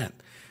like, man,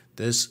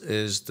 this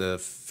is the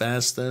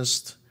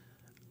fastest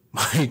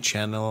my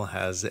channel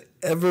has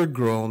ever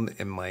grown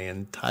in my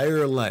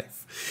entire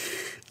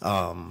life.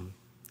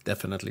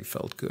 Definitely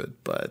felt good,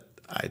 but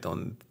I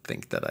don't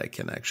think that I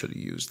can actually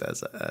use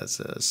that as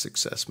a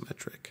success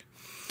metric.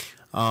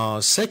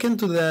 Second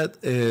to that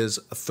is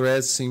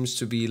Threads seems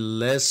to be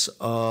less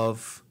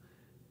of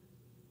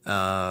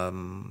a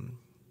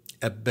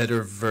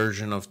better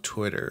version of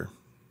Twitter,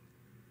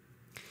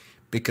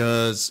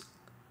 because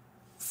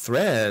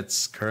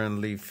Threads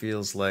currently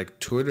feels like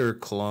Twitter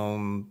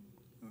clone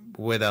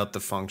without the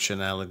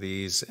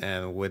functionalities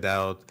and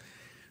without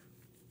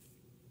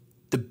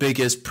the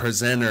biggest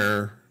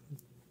presenter,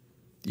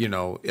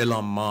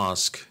 Elon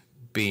Musk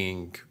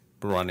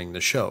running the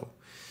show.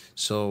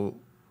 So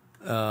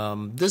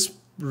this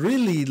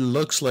really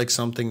looks like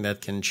something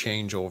that can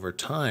change over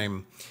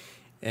time.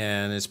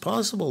 And it's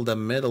possible that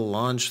Meta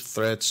launched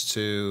Threads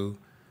to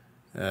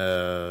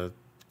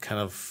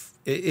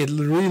it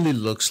really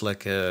looks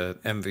like a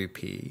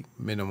MVP,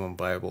 minimum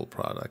viable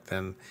product.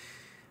 And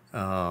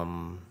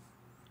I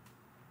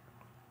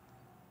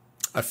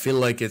feel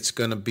like it's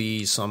going to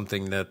be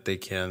something that they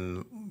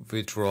can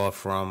withdraw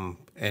from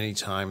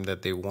anytime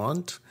that they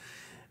want.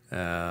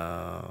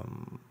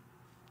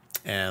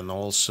 And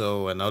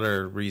also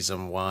another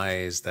reason why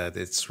is that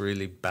it's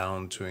really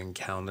bound to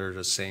encounter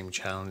the same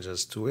challenge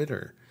as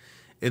Twitter.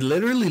 It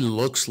literally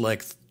looks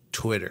like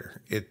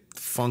Twitter. It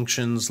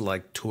functions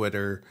like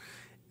Twitter.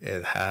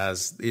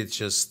 There's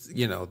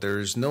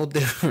no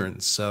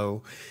difference.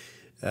 So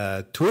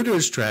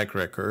Twitter's track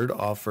record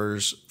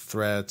offers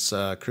Threads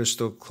a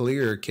crystal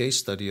clear case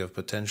study of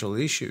potential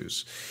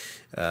issues,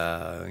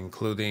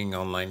 including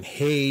online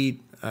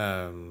hate,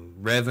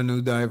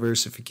 revenue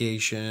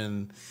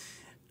diversification,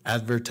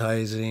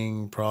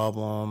 advertising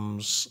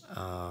problems.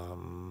 I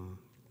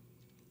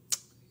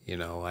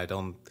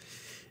don't,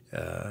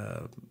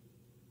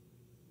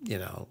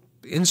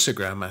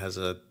 Instagram has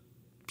a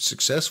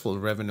successful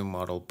revenue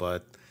model,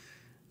 but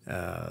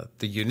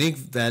the unique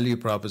value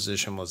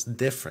proposition was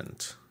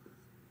different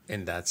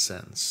in that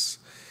sense.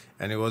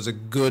 And it was a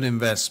good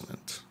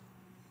investment,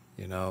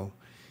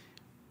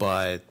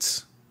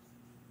 but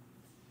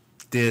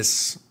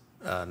this,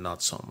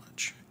 not so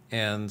much.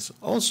 And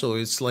also,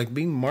 it's like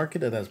being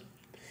marketed as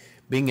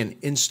being an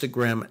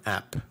Instagram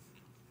app.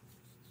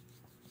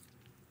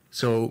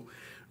 So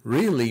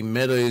really,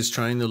 Meta is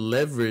trying to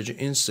leverage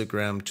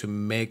Instagram to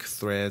make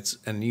Threads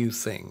a new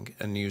thing,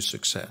 a new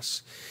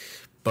success.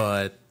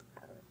 But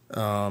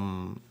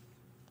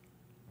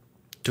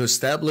to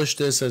establish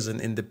this as an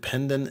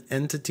independent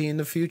entity in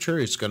the future,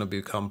 it's going to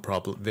become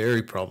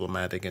very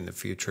problematic in the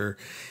future.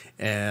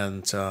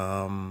 And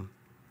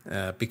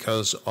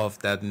because of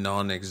that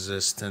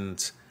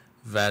non-existent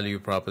value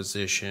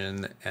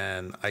proposition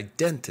and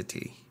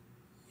identity,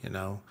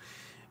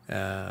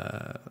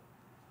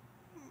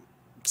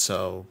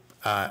 so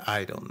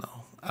I don't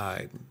know.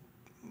 I'm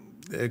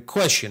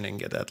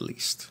questioning it, at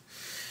least.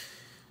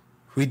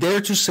 We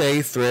dare to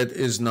say Thread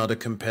is not a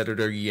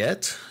competitor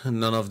yet.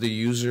 None of the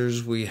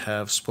users we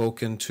have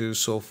spoken to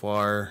so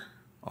far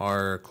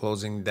are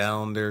closing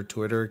down their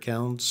Twitter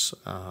accounts.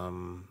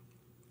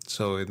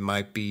 So it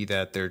might be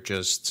that they're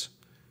just,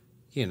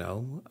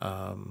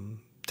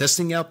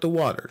 testing out the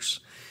waters.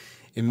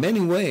 In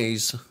many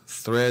ways,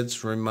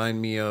 Threads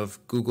remind me of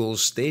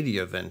Google's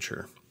Stadia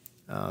venture.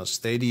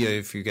 Stadia,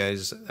 if you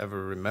guys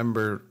ever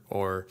remember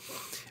or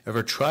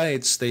ever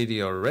tried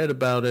Stadia or read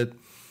about it,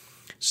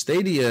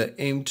 Stadia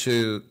aimed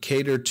to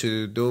cater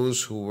to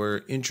those who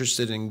were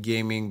interested in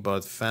gaming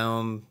but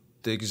found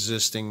the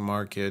existing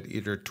market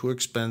either too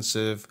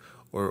expensive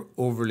or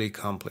overly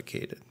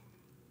complicated.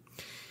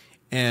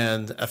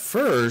 And at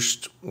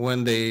first,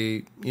 when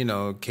they,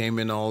 came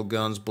in all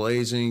guns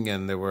blazing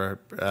and they were,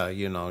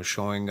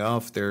 showing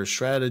off their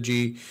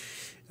strategy,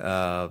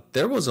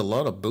 there was a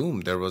lot of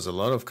boom. There was a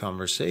lot of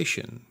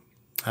conversation.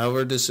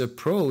 However, this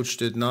approach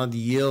did not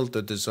yield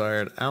the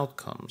desired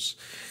outcomes.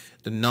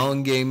 The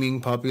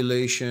non-gaming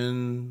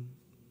population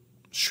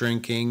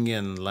shrinking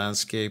and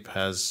landscape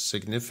has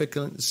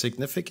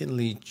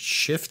significantly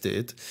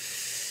shifted.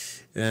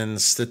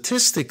 And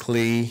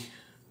statistically,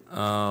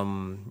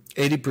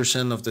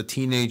 80% of the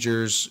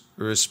teenagers,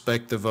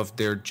 irrespective of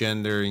their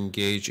gender,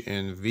 engage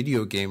in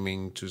video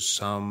gaming to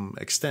some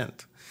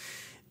extent.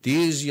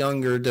 These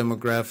younger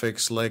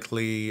demographics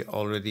likely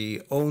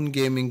already own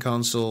gaming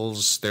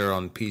consoles. They're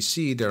on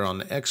PC, they're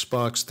on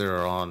Xbox,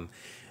 they're on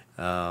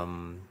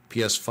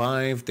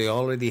PS5. They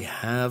already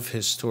have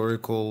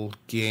historical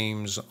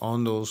games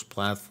on those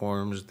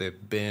platforms.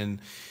 They've been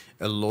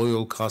a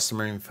loyal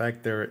customer. In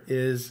fact, there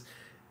is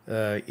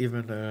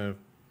even a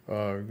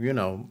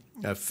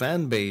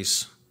fan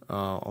base.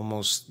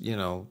 Almost,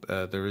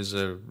 there is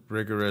a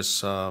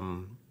rigorous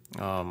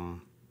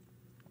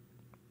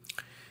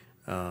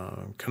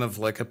kind of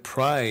like a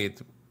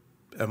pride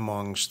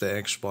amongst the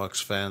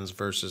Xbox fans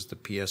versus the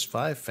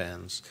PS5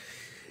 fans.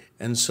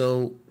 And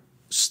so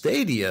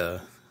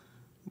Stadia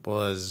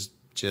was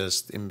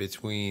just in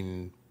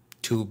between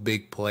two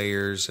big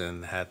players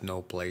and had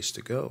no place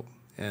to go.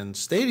 And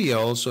Stadia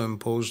also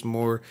imposed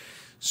more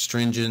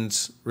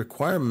stringent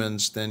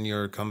requirements than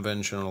your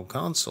conventional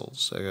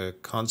consoles. A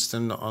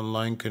constant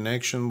online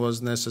connection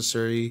was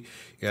necessary.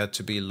 You had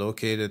to be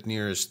located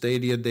near a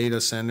Stadia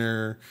data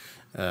center.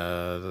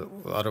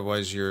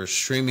 Otherwise, your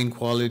streaming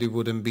quality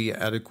wouldn't be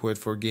adequate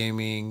for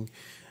gaming.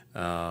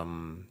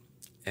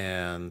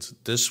 And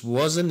this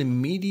wasn't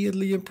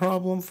immediately a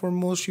problem for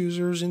most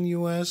users in the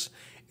US.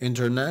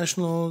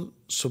 International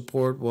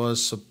support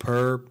was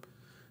subpar,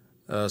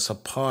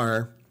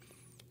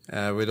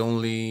 with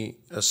only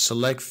a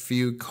select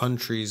few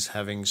countries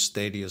having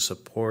Stadia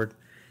support.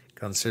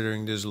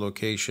 Considering this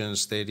location,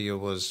 Stadia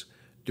was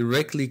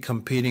directly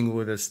competing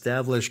with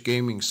established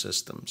gaming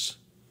systems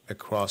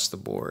across the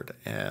board,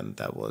 and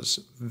that was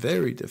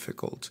very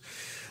difficult.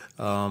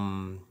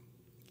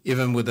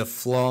 Even with a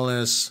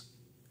flawless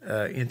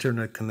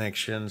internet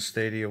connection,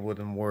 Stadia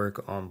wouldn't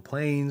work on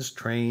planes,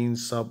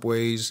 trains,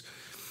 subways,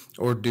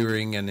 or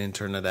during an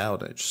internet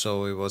outage.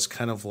 So it was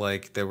kind of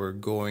like they were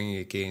going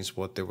against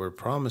what they were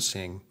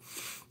promising,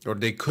 or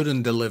they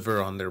couldn't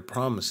deliver on their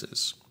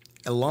promises.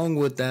 Along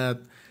with that,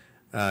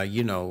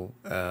 PC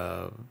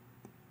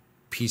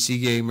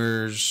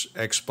gamers,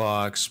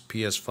 Xbox,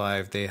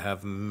 PS5, they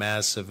have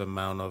massive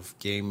amount of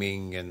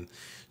gaming and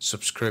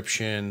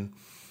subscription,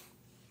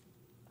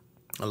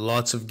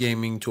 lots of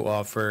gaming to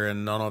offer,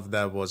 and none of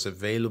that was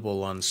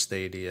available on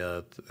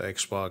Stadia.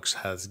 Xbox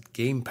has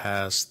Game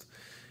Pass,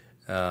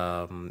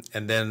 and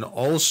then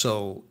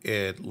also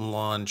it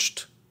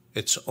launched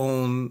its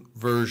own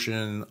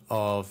version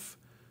of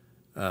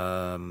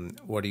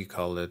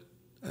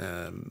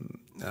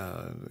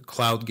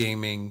cloud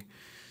gaming.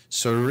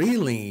 So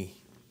really,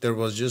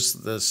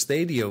 the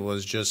Stadia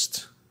was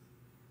just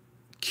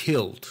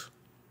killed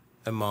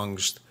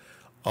amongst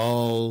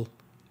all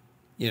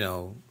you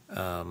know,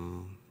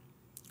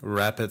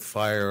 rapid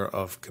fire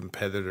of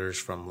competitors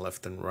from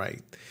left and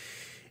right.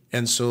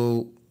 And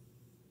so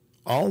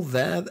all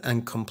that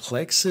and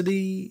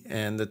complexity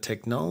and the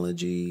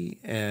technology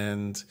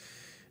and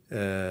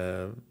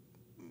the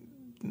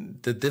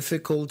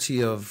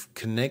difficulty of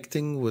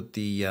connecting with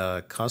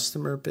the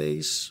customer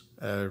base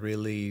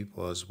really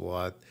was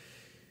what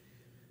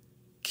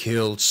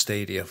killed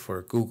Stadia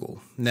for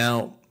Google.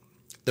 Now,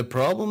 the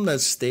problem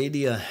that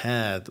Stadia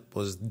had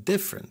was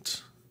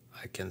different,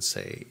 I can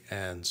say.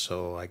 And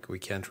so like we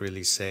can't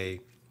really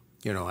say,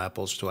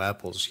 apples to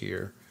apples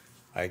here.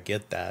 I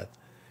get that.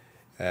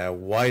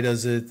 Why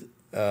did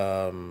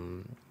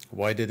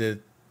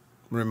it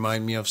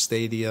remind me of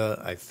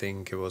Stadia? I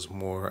think it was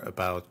more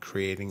about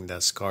creating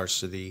that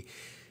scarcity,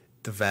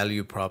 the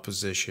value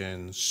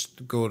propositions,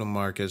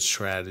 go-to-market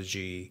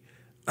strategy,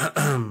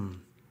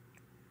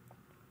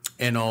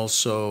 and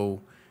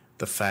also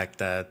the fact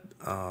that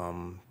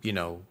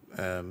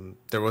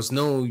there was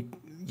no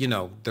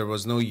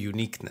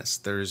uniqueness.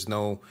 There is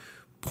no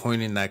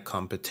point in that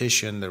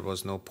competition. There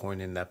was no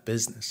point in that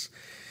business.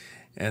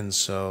 And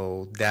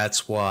so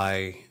that's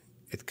why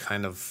it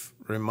kind of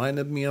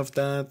reminded me of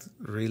that.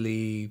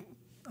 Really,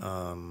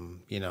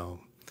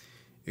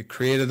 it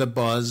created a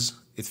buzz,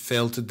 it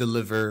failed to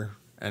deliver,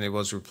 and it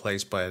was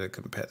replaced by the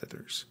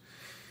competitors.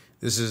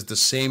 This is the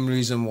same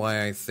reason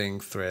why I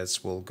think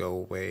Threads will go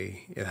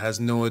away. It has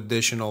no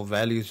additional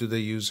value to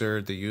the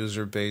user. The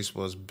user base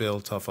was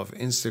built off of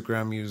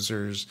Instagram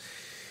users.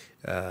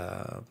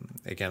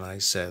 Again, I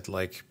said,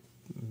 like,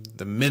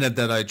 the minute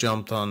that I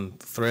jumped on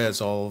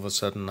Threads, all of a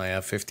sudden I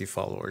have 50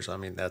 followers. I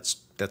mean, that's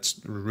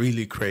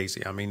really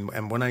crazy. I mean,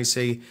 and when I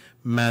say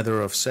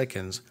matter of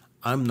seconds,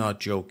 I'm not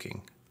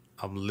joking.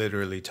 I'm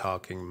literally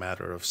talking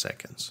matter of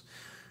seconds.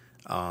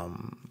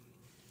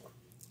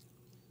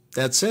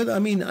 That said, I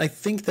mean, I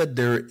think that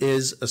there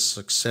is a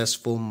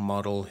successful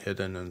model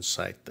hidden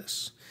inside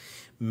this.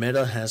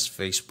 Meta has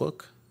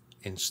Facebook,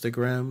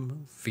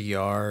 Instagram,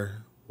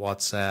 VR,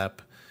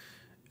 WhatsApp,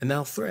 and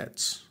now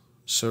Threads.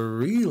 So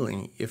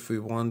really, if we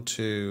want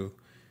to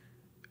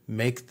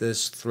make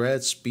this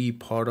Threads be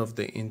part of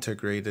the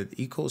integrated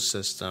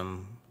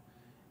ecosystem,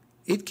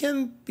 it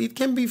can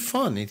be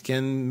fun. It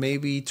can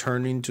maybe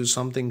turn into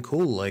something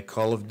cool, like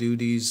Call of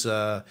Duty's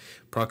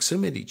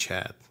proximity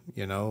chat.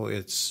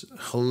 It's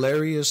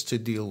hilarious to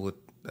deal with,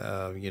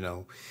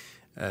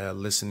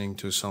 listening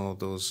to some of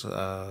those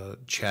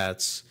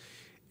chats.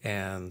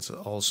 And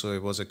also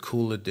it was a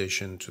cool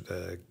addition to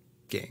the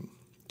game.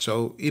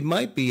 So it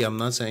might be, I'm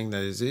not saying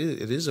that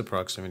it is a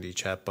proximity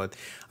chat, but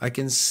I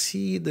can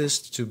see this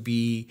to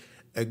be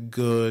a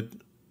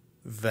good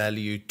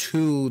value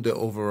to the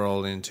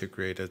overall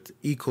integrated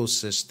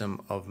ecosystem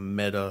of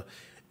Meta,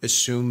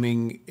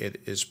 assuming it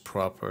is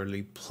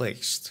properly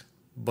placed.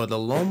 But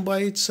alone by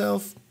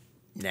itself,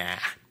 nah,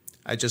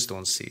 I just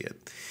don't see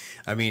it.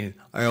 I mean,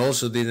 I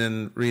also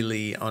didn't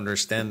really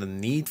understand the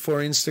need for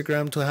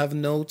Instagram to have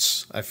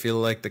notes. I feel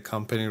like the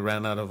company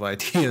ran out of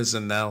ideas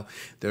and now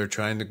they're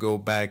trying to go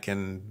back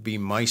and be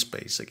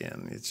MySpace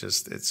again.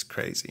 It's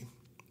crazy.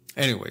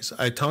 Anyways,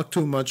 I talked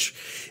too much.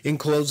 In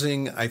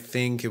closing, I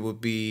think it would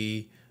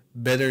be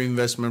better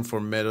investment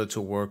for Meta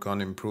to work on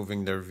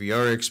improving their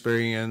VR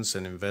experience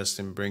and invest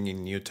in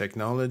bringing new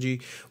technology.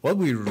 What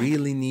we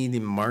really need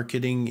in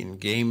marketing, in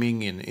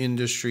gaming, in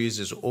industries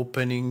is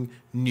opening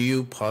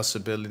new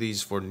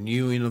possibilities for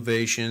new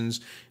innovations,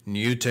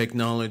 new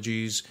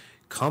technologies,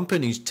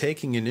 companies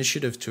taking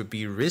initiative to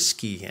be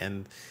risky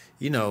and,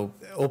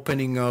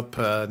 opening up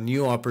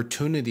new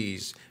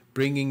opportunities,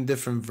 bringing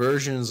different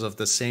versions of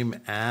the same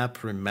app,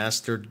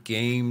 remastered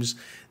games,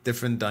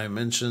 different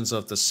dimensions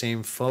of the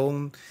same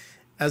phone.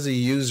 As a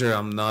user,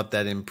 I'm not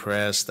that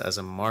impressed. As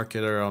a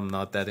marketer, I'm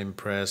not that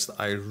impressed.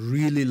 I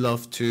really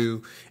love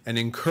to and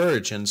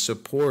encourage and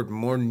support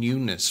more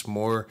newness,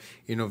 more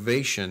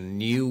innovation,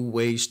 new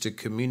ways to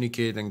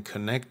communicate and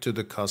connect to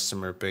the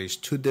customer base,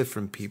 to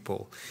different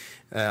people.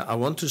 I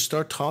want to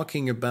start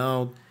talking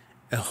about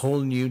a whole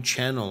new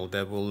channel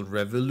that will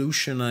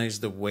revolutionize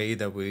the way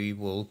that we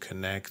will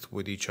connect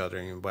with each other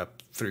in Web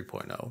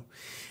 3.0.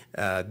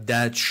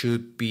 That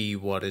should be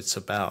what it's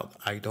about.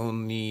 I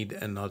don't need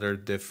another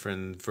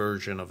different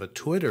version of a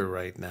Twitter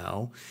right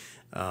now.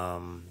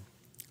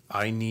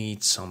 I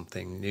need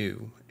something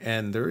new.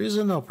 And there is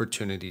an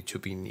opportunity to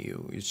be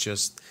new. It's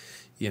just,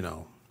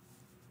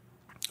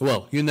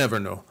 well, you never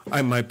know.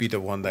 I might be the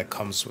one that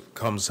comes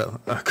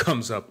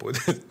up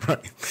with it,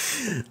 right?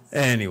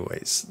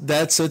 Anyways,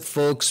 that's it,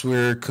 folks.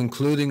 We're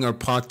concluding our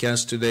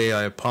podcast today.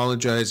 I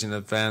apologize in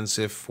advance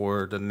if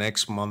for the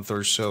next month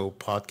or so,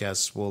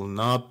 podcasts will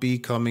not be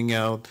coming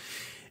out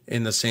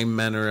in the same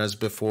manner as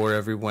before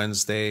every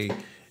Wednesday.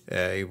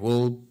 It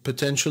will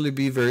potentially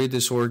be very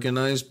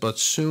disorganized, but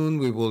soon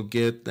we will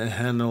get a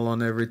handle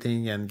on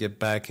everything and get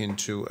back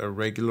into a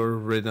regular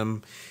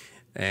rhythm.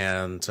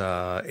 And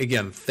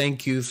again,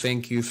 thank you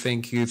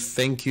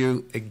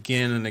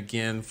again and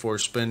again for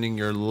spending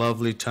your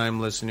lovely time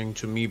listening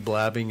to me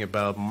blabbing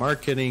about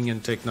marketing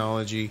and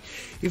technology.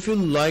 If you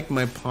like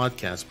my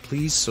podcast,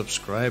 please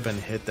subscribe and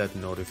hit that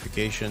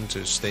notification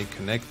to stay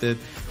connected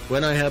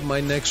when I have my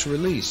next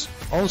release.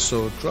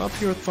 Also, drop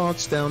your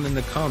thoughts down in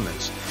the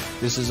comments.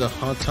 This is a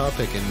hot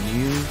topic and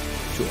new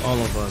to all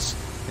of us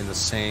in the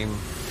same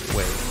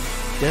way.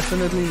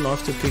 Definitely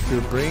love to pick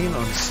your brain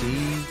on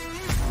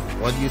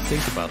what do you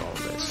think about all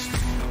this.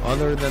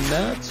 Other than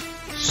that,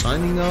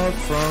 signing out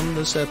from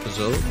this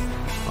episode.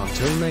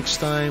 Until next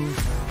time,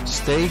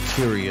 stay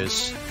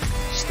curious,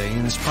 stay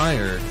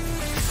inspired,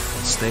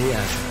 and stay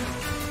agile.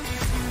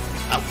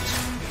 Out.